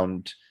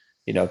around,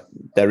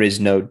 there is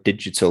no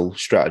digital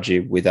strategy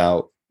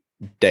without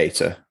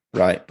data,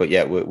 right? But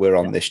yet we're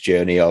on this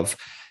journey of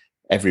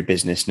every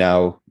business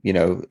now,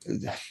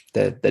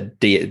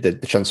 the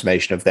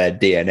transformation of their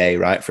DNA,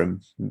 right, from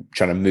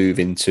trying to move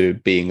into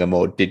being a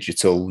more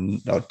digital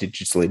or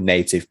digitally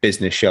native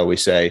business, shall we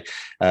say,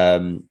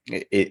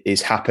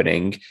 is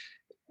happening.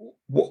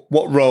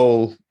 What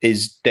role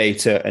is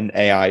data and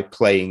AI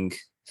playing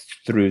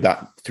through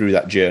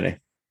that journey?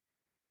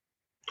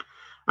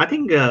 I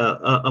think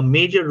a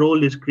major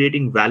role is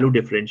creating value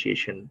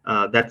differentiation.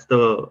 That's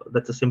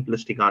a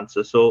simplistic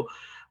answer. So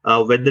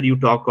whether you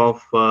talk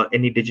of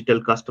any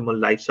digital customer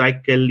life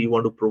cycle, you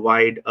want to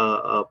provide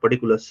a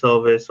particular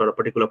service or a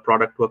particular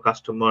product to a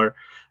customer,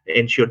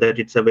 ensure that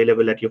it's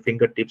available at your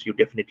fingertips, you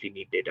definitely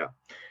need data.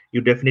 You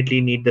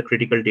definitely need the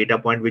critical data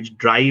point which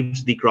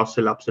drives the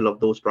cross-sell, upsell of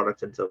those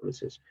products and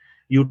services.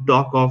 You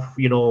talk of,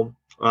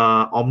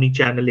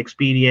 omni-channel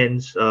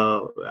experience,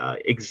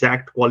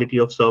 exact quality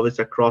of service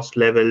across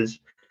levels.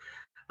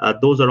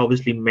 Those are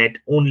obviously met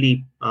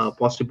only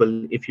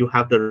possible if you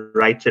have the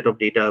right set of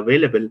data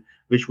available,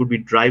 which would be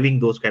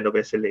driving those kind of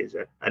SLAs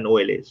and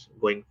OLAs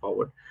going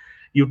forward.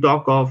 You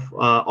talk of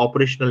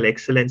operational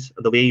excellence,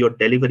 the way you're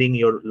delivering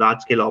your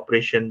large-scale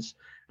operations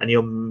and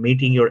you're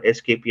meeting your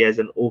SKPIs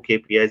and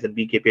OKPIs and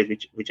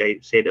BKPIs, which I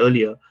said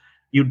earlier.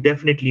 You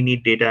definitely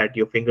need data at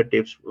your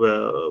fingertips,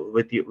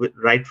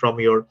 right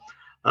from your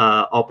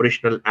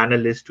operational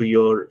analyst to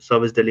your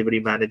service delivery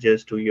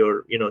managers to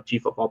your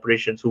chief of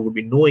operations, who would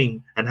be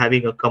knowing and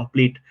having a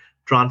complete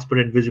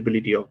transparent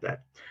visibility of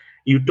that.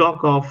 You talk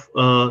of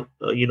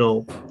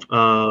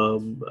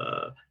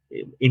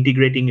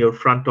integrating your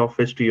front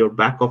office to your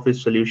back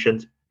office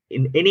solutions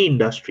in any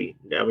industry.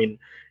 I mean,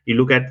 you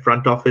look at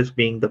front office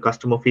being the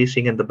customer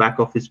facing and the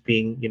back office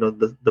being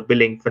the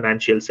billing,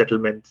 financial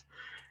settlements.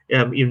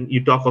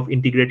 You talk of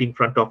integrating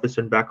front office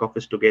and back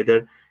office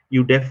together.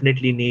 You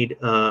definitely need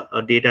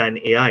data and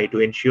AI to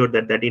ensure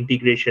that that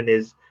integration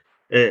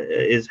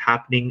is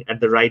happening at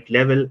the right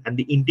level, and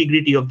the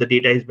integrity of the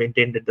data is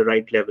maintained at the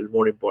right level.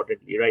 More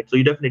importantly, right? So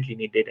you definitely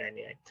need data and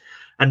AI,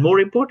 and more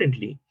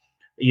importantly,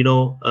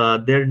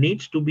 there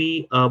needs to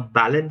be a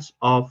balance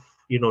of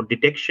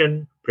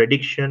detection,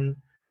 prediction,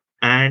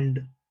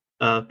 and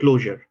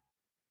closure,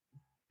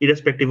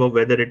 irrespective of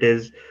whether it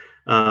is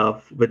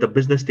with a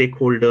business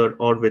stakeholder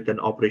or with an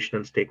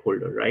operational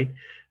stakeholder, right?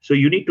 So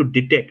you need to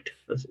detect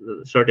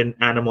certain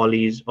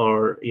anomalies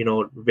or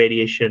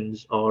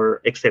variations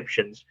or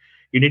exceptions.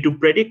 You need to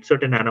predict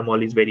certain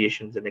anomalies,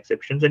 variations, and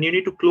exceptions, and you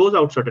need to close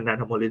out certain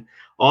anomalies.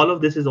 All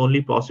of this is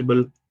only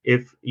possible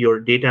if your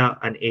data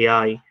and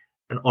AI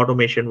and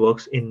automation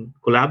works in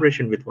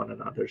collaboration with one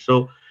another.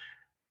 So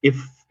if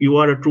you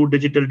are a true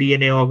digital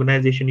DNA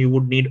organization, you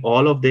would need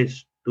all of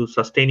this to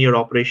sustain your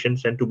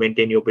operations and to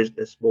maintain your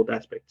business, both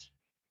aspects.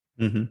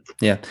 Mm-hmm.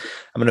 Yeah,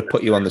 I'm going to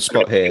put you on the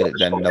spot here,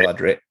 then,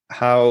 Naladrit.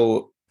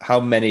 How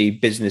many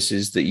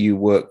businesses that you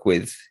work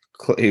with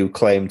who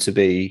claim to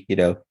be,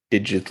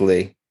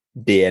 digitally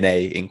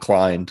DNA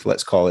inclined,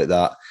 let's call it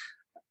that,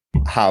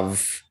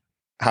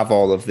 have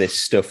all of this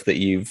stuff that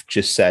you've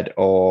just said,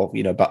 or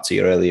back to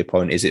your earlier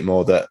point, is it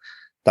more that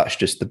that's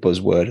just the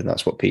buzzword and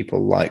that's what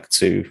people like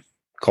to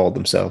call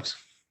themselves?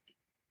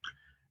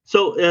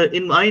 So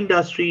in my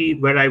industry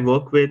where I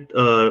work with,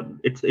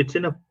 it's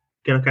in a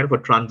kind of a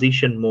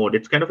transition mode.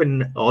 It's kind of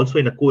also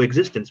in a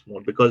coexistence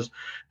mode, because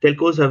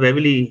telcos have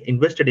heavily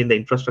invested in the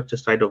infrastructure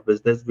side of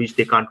business, which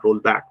they can't roll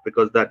back,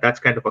 because that's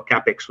kind of a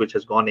capex which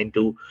has gone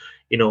into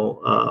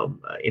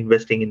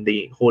investing in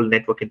the whole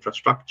network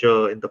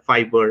infrastructure, in the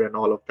fiber and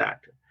all of that.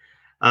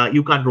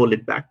 You can't roll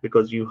it back,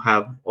 because you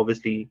have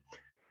obviously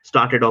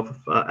started off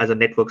as a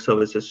network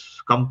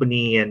services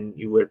company, and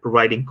you were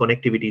providing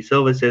connectivity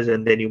services,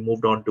 and then you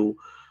moved on to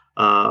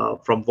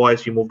from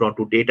voice, you moved on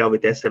to data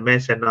with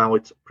SMS, and now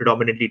it's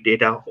predominantly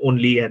data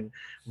only, and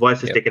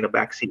voice has taken a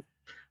backseat.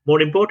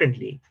 More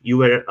importantly, you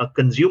were a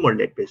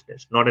consumer-led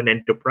business, not an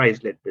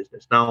enterprise-led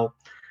business. Now,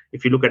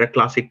 if you look at a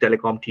classic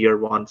telecom tier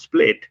one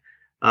split,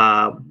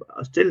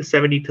 still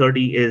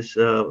 70-30 is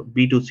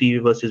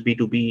B2C versus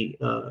B2B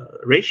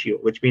ratio,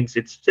 which means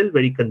it's still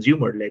very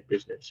consumer-led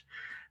business.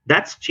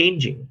 That's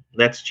changing.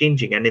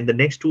 And in the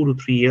next 2 to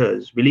 3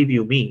 years, believe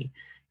you me,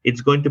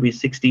 it's going to be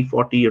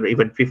 60-40 or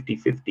even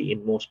 50-50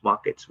 in most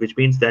markets, which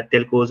means that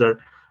telcos are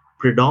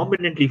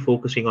predominantly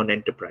focusing on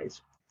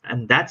enterprise.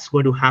 And that's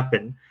going to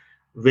happen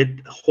with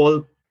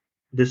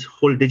this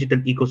whole digital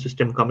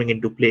ecosystem coming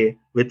into play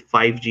with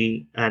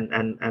 5G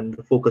and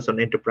the focus on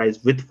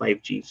enterprise with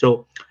 5G.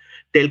 So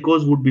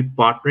telcos would be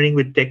partnering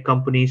with tech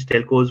companies,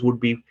 telcos would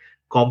be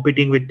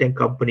competing with tech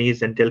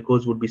companies, and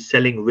telcos would be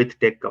selling with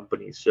tech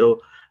companies.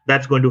 So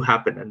that's going to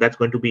happen, and that's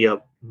going to be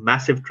a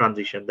massive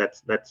transition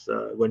that's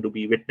going to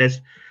be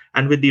witnessed.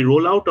 And with the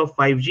rollout of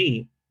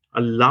 5G,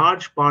 a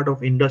large part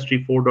of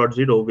industry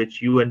 4.0,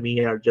 which you and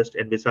me are just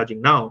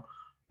envisaging now,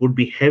 would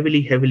be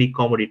heavily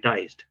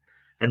commoditized.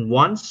 And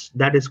once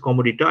that is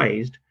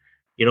commoditized,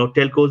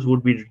 telcos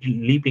would be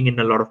leaping in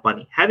a lot of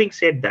money. Having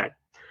said that,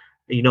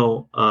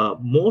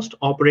 most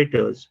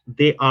operators,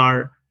 they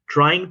are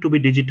trying to be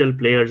digital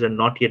players and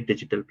not yet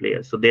digital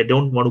players. So they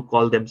don't want to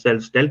call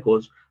themselves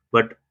telcos,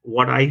 but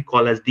what I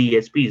call as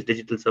DSPs,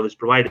 digital service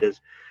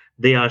providers.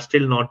 They are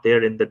still not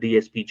there in the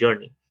DSP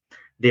journey.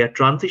 They are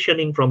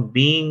transitioning from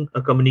being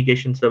a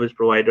communication service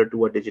provider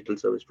to a digital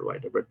service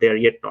provider, but they are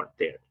yet not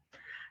there.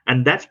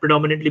 And that's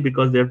predominantly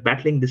because they're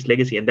battling this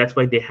legacy. And that's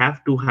why they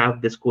have to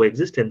have this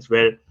coexistence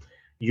where,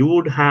 you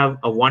would have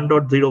a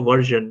 1.0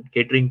 version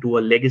catering to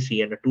a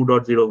legacy and a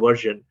 2.0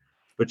 version,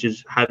 which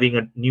is having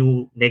a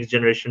new next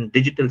generation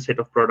digital set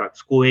of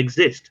products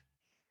coexist.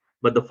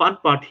 But the fun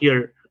part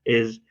here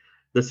is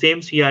the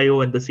same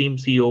CIO and the same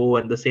COO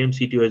and the same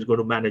CTO is going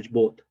to manage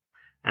both.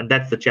 And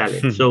that's the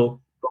challenge. So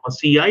from a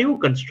CIO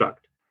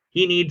construct,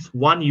 he needs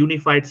one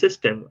unified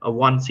system, a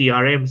one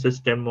CRM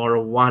system or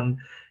a one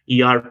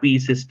ERP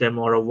system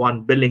or a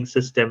one billing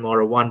system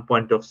or a one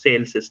point of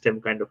sale system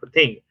kind of a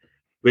thing,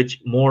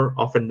 which more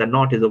often than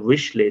not is a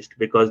wish list,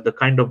 because the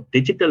kind of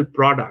digital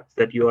products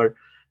that you are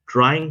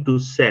trying to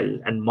sell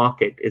and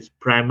market is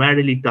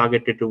primarily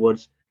targeted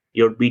towards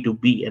your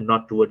B2B and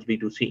not towards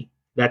B2C.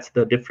 That's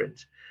the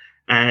difference.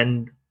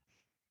 And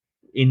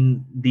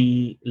in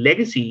the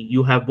legacy,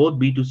 you have both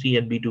B2C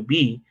and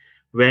B2B,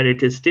 where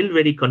it is still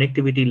very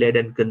connectivity led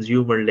and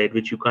consumer led,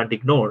 which you can't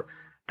ignore.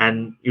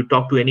 And you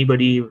talk to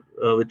anybody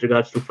with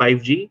regards to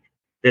 5G,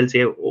 they'll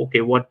say,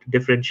 okay, what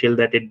differential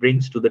that it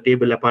brings to the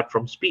table apart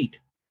from speed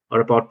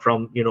or apart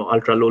from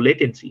ultra low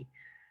latency.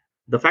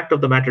 The fact of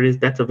the matter is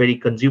that's a very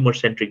consumer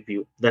centric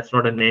view. That's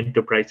not an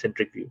enterprise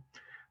centric view.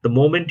 The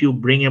moment you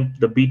bring up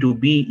the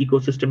B2B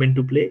ecosystem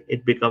into play,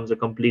 it becomes a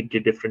completely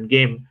different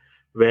game,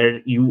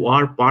 where you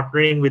are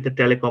partnering with a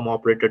telecom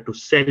operator to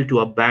sell to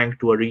a bank,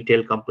 to a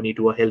retail company,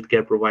 to a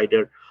healthcare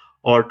provider,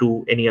 or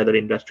to any other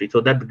industry.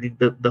 So that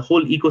the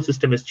whole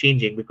ecosystem is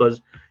changing,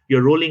 because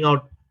you're rolling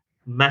out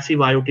massive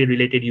IoT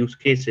related use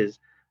cases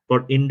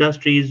for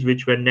industries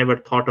which were never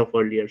thought of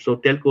earlier. So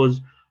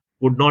telcos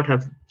would not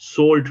have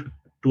sold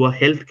to a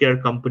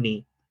healthcare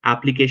company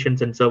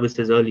applications and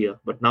services earlier,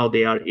 but now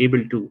they are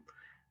able to.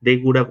 They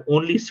would have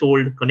only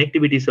sold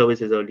connectivity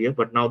services earlier,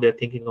 but now they're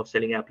thinking of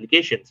selling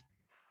applications.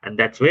 And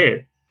that's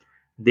where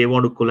they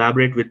want to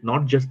collaborate with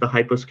not just the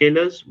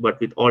hyperscalers, but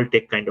with all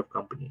tech kind of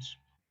companies.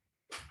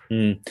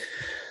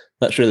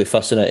 That's really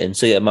fascinating.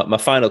 So yeah, my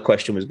final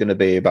question was going to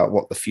be about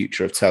what the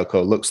future of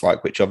telco looks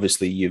like, which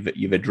obviously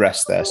you've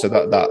addressed there. So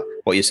that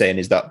what you're saying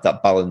is that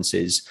balance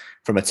is,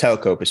 from a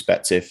telco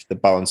perspective, the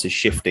balance is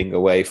shifting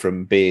away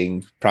from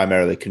being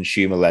primarily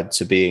consumer led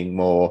to being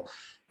more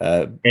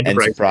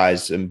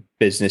enterprise and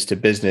business to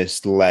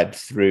business led,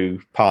 through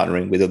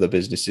partnering with other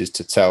businesses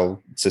to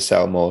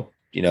sell more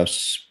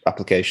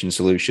application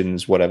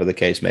solutions, whatever the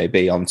case may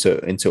be,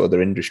 into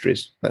other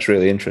industries. That's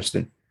really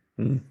interesting.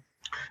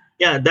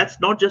 Yeah, that's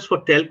not just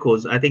for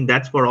telcos. I think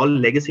that's for all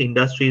legacy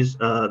industries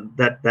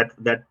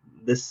that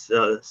this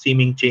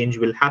seeming change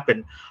will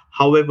happen.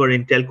 However,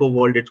 in telco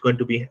world, it's going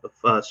to be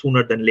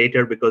sooner than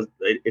later, because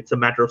it's a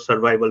matter of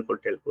survival for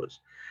telcos.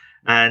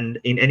 And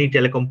in any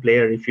telecom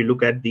player, if you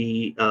look at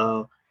the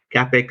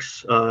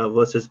capex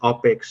versus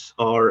opex,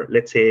 or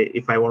let's say,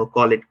 if I want to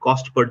call it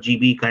cost per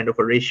GB kind of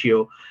a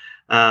ratio,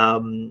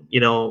 the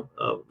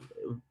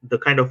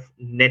kind of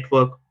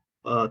network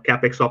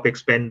capex opex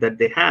spend that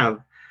they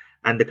have,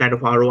 and the kind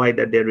of ROI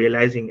that they're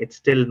realizing, it's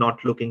still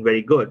not looking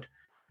very good.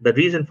 The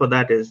reason for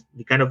that is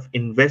the kind of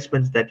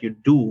investments that you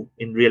do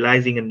in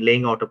realizing and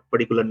laying out a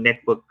particular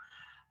network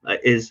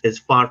is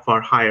far,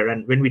 far higher.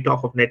 And when we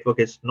talk of network,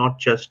 it's not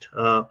just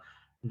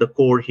the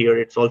core here,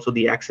 it's also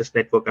the access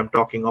network I'm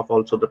talking of,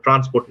 also the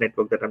transport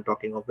network that I'm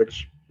talking of,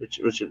 which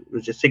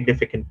is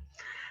significant.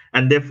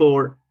 And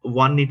therefore,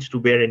 one needs to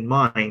bear in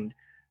mind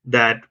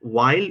that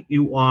while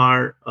you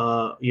are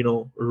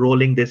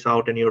rolling this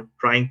out and you're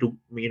trying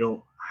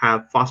to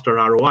have faster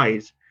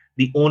ROIs,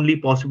 the only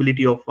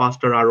possibility of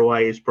faster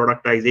ROI is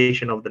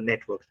productization of the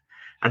networks.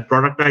 And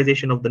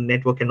productization of the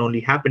network can only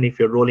happen if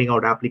you're rolling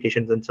out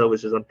applications and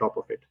services on top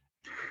of it.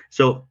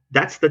 So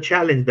that's the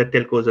challenge that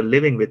telcos are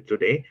living with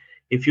today.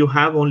 If you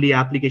have only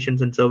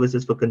applications and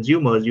services for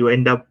consumers, you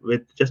end up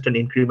with just an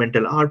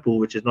incremental ARPU,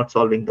 which is not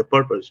solving the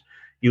purpose.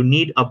 You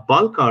need a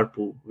bulk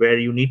ARPU, where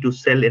you need to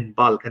sell in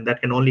bulk. And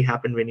that can only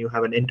happen when you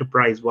have an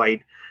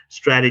enterprise-wide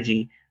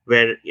strategy,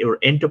 where your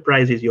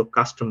enterprise is your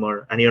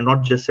customer, and you're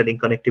not just selling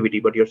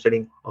connectivity, but you're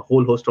selling a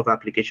whole host of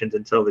applications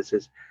and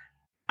services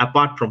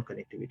apart from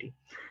connectivity.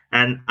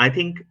 And I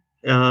think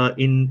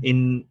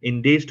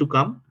in days to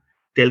come,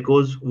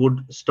 telcos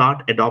would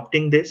start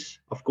adopting this.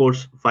 Of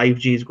course,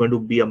 5G is going to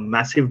be a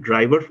massive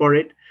driver for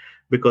it,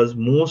 because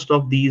most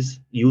of these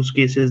use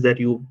cases that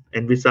you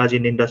envisage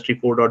in Industry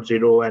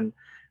 4.0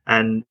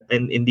 and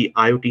in the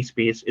IoT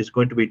space is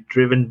going to be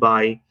driven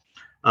by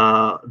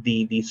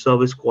the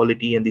service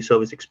quality and the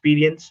service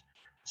experience.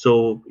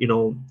 So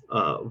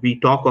we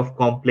talk of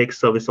complex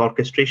service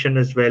orchestration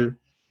as well.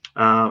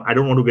 I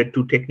don't want to get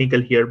too technical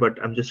here, but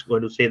I'm just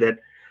going to say that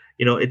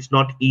it's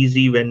not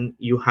easy when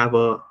you have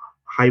a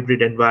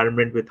hybrid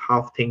environment with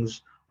half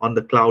things on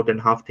the cloud and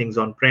half things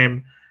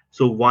on-prem.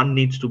 So one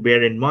needs to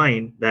bear in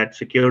mind that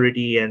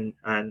security and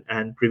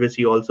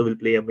privacy also will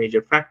play a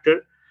major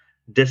factor.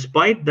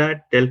 Despite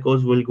that,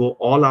 telcos will go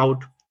all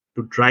out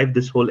to drive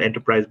this whole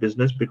enterprise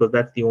business, because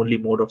that's the only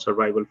mode of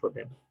survival for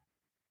them.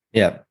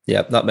 Yeah,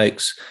 that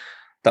makes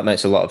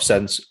a lot of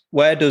sense.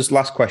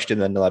 Last question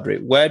then,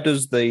 elaborate, where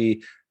does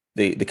the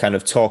kind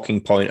of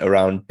talking point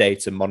around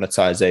data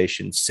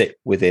monetization sit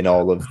within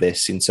all of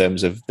this, in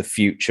terms of the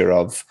future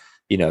of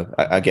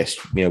I guess,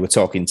 we're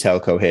talking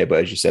telco here,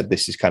 but as you said,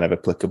 this is kind of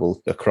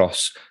applicable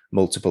across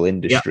multiple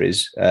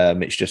industries. Yeah.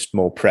 It's just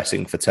more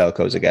pressing for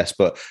telcos, I guess.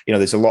 But,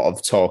 there's a lot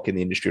of talk in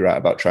the industry, right,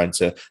 about trying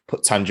to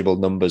put tangible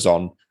numbers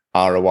on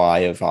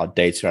ROI of our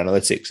data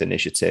analytics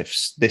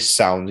initiatives. This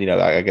sounds,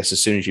 I guess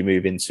as soon as you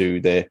move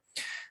into the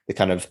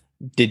kind of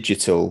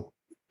digital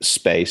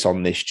space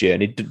on this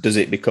journey, does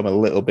it become a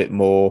little bit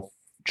more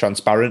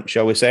transparent,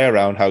 shall we say,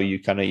 around how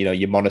you kind of,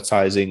 you're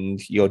monetizing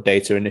your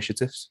data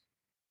initiatives?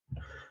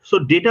 So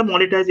data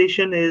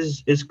monetization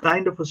is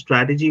kind of a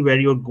strategy where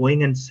you're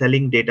going and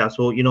selling data.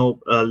 So,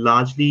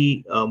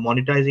 largely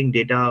monetizing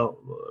data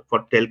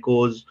for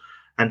telcos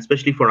and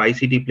especially for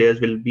ICT players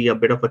will be a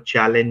bit of a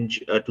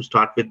challenge to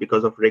start with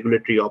because of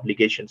regulatory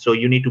obligations. So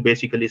you need to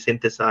basically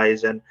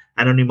synthesize and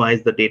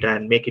anonymize the data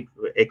and make it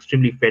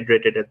extremely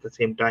federated at the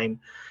same time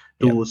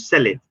to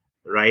sell it,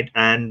 right?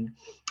 And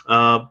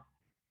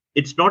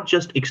it's not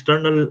just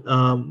external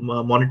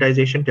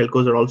monetization.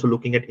 Telcos are also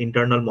looking at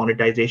internal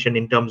monetization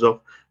in terms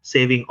of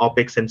saving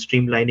OpEx and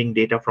streamlining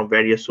data from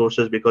various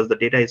sources, because the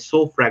data is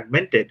so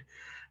fragmented,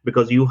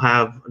 because you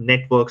have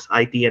networks,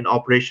 IT, and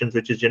operations,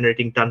 which is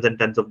generating tons and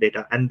tons of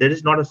data. And there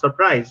is not a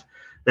surprise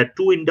that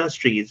two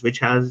industries which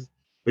have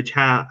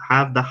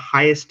the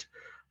highest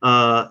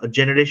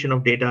generation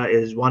of data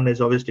is one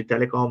is obviously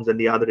telecoms and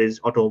the other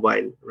is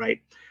automobile, right?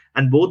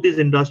 And both these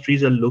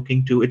industries are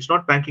looking to, it's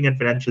not banking and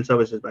financial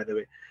services, by the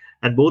way.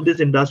 And both these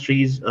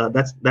industries,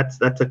 that's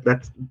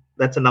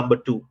a number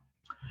two.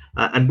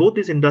 And both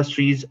these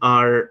industries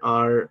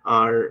are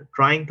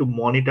trying to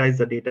monetize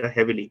the data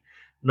heavily.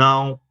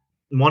 Now,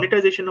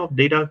 monetization of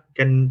data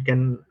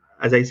can,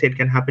 as I said,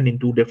 can happen in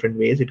two different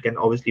ways. It can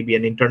obviously be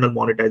an internal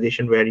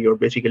monetization where you're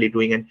basically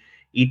doing an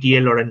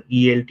ETL or an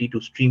ELT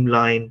to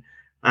streamline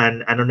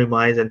and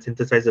anonymize and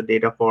synthesize the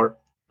data for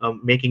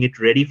making it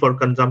ready for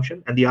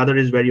consumption. And the other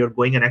is where you're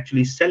going and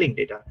actually selling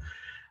data.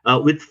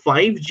 With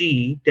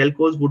 5G,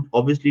 telcos would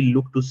obviously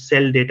look to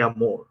sell data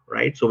more,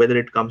 right? So whether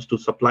it comes to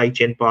supply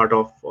chain part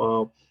of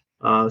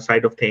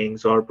side of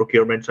things or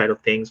procurement side of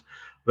things,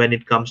 when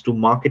it comes to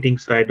marketing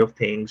side of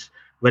things,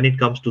 when it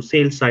comes to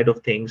sales side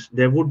of things,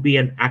 there would be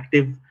an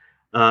active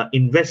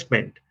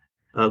investment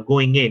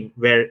going in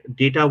where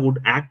data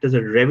would act as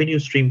a revenue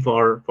stream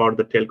for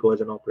the telco as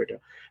an operator.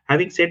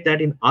 Having said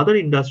that, in other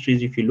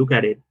industries, if you look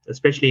at it,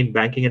 especially in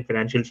banking and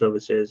financial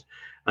services,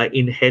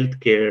 in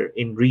healthcare,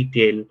 in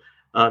retail,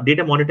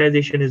 data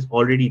monetization is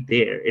already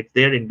there. It's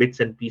there in bits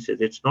and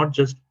pieces. It's not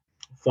just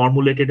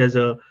formulated as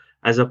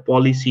a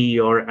policy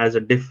or as a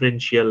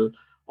differential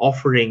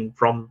offering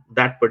from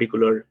that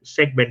particular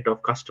segment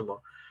of customer.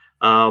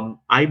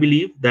 I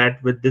believe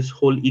that with this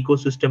whole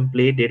ecosystem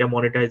play, data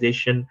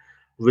monetization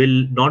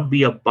will not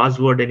be a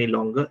buzzword any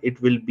longer. It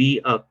will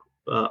be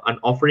an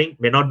offering,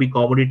 may not be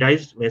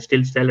commoditized, may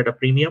still sell at a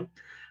premium.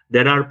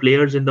 There are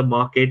players in the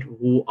market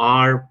who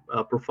are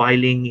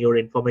profiling your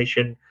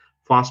information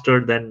faster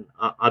than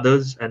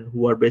others and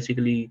who are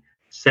basically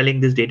selling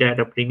this data at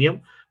a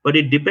premium. But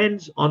it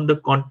depends on the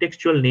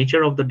contextual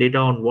nature of the data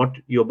on what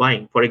you're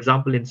buying. For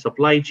example, in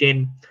supply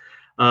chain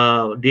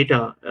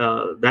data,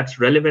 that's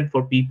relevant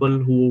for people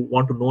who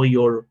want to know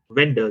your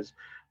vendors,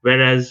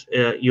 whereas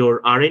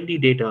your R&D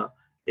data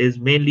is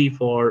mainly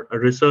for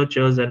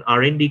researchers and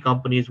R&D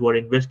companies who are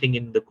investing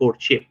in the core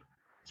chip.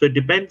 So it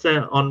depends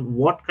on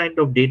what kind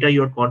of data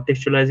you're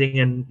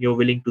contextualizing and you're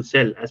willing to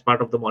sell as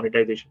part of the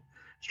monetization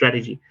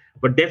strategy.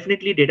 But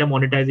definitely data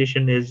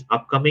monetization is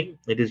upcoming.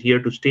 It is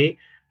here to stay.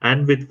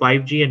 And with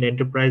 5G and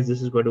enterprise,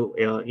 this is going to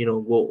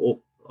go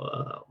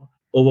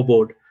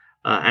overboard.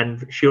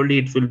 And surely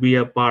it will be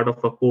a part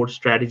of a core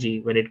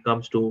strategy when it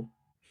comes to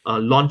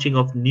launching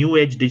of new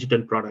age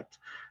digital products.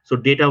 So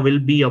data will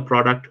be a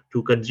product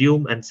to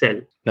consume and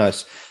sell.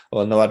 Nice.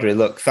 Well, Niladri,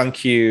 look,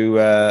 thank you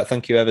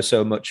ever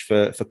so much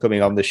for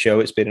coming on the show.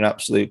 It's been an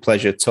absolute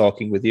pleasure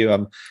talking with you.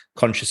 I'm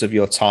conscious of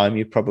your time.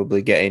 You're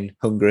probably getting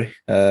hungry,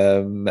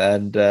 we'll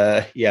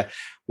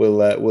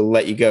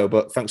let you go.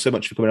 But thanks so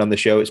much for coming on the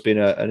show. It's been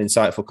an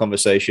insightful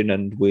conversation,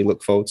 and we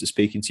look forward to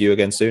speaking to you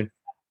again soon.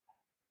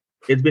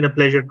 It's been a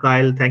pleasure,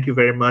 Kyle. Thank you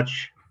very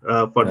much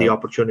for the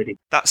opportunity.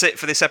 That's it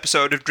for this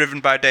episode of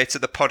Driven by Data,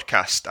 the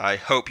podcast. I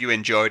hope you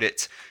enjoyed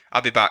it.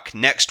 I'll be back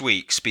next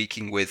week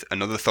speaking with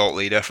another thought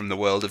leader from the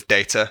world of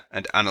data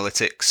and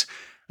analytics.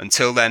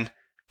 Until then,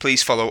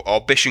 please follow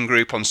Orbition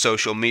Group on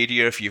social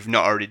media if you've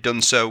not already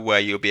done so, where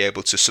you'll be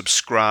able to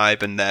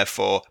subscribe and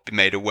therefore be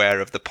made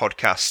aware of the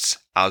podcasts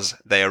as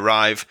they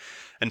arrive.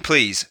 And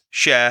please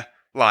share,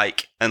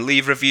 like, and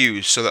leave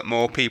reviews so that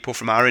more people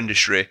from our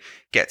industry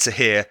get to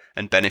hear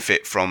and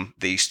benefit from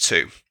these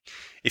too.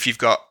 If you've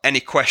got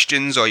any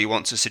questions or you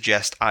want to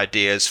suggest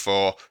ideas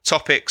for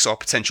topics or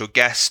potential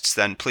guests,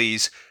 then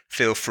please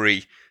feel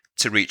free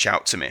to reach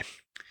out to me.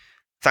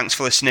 Thanks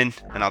for listening,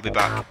 and I'll be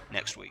back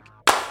next week.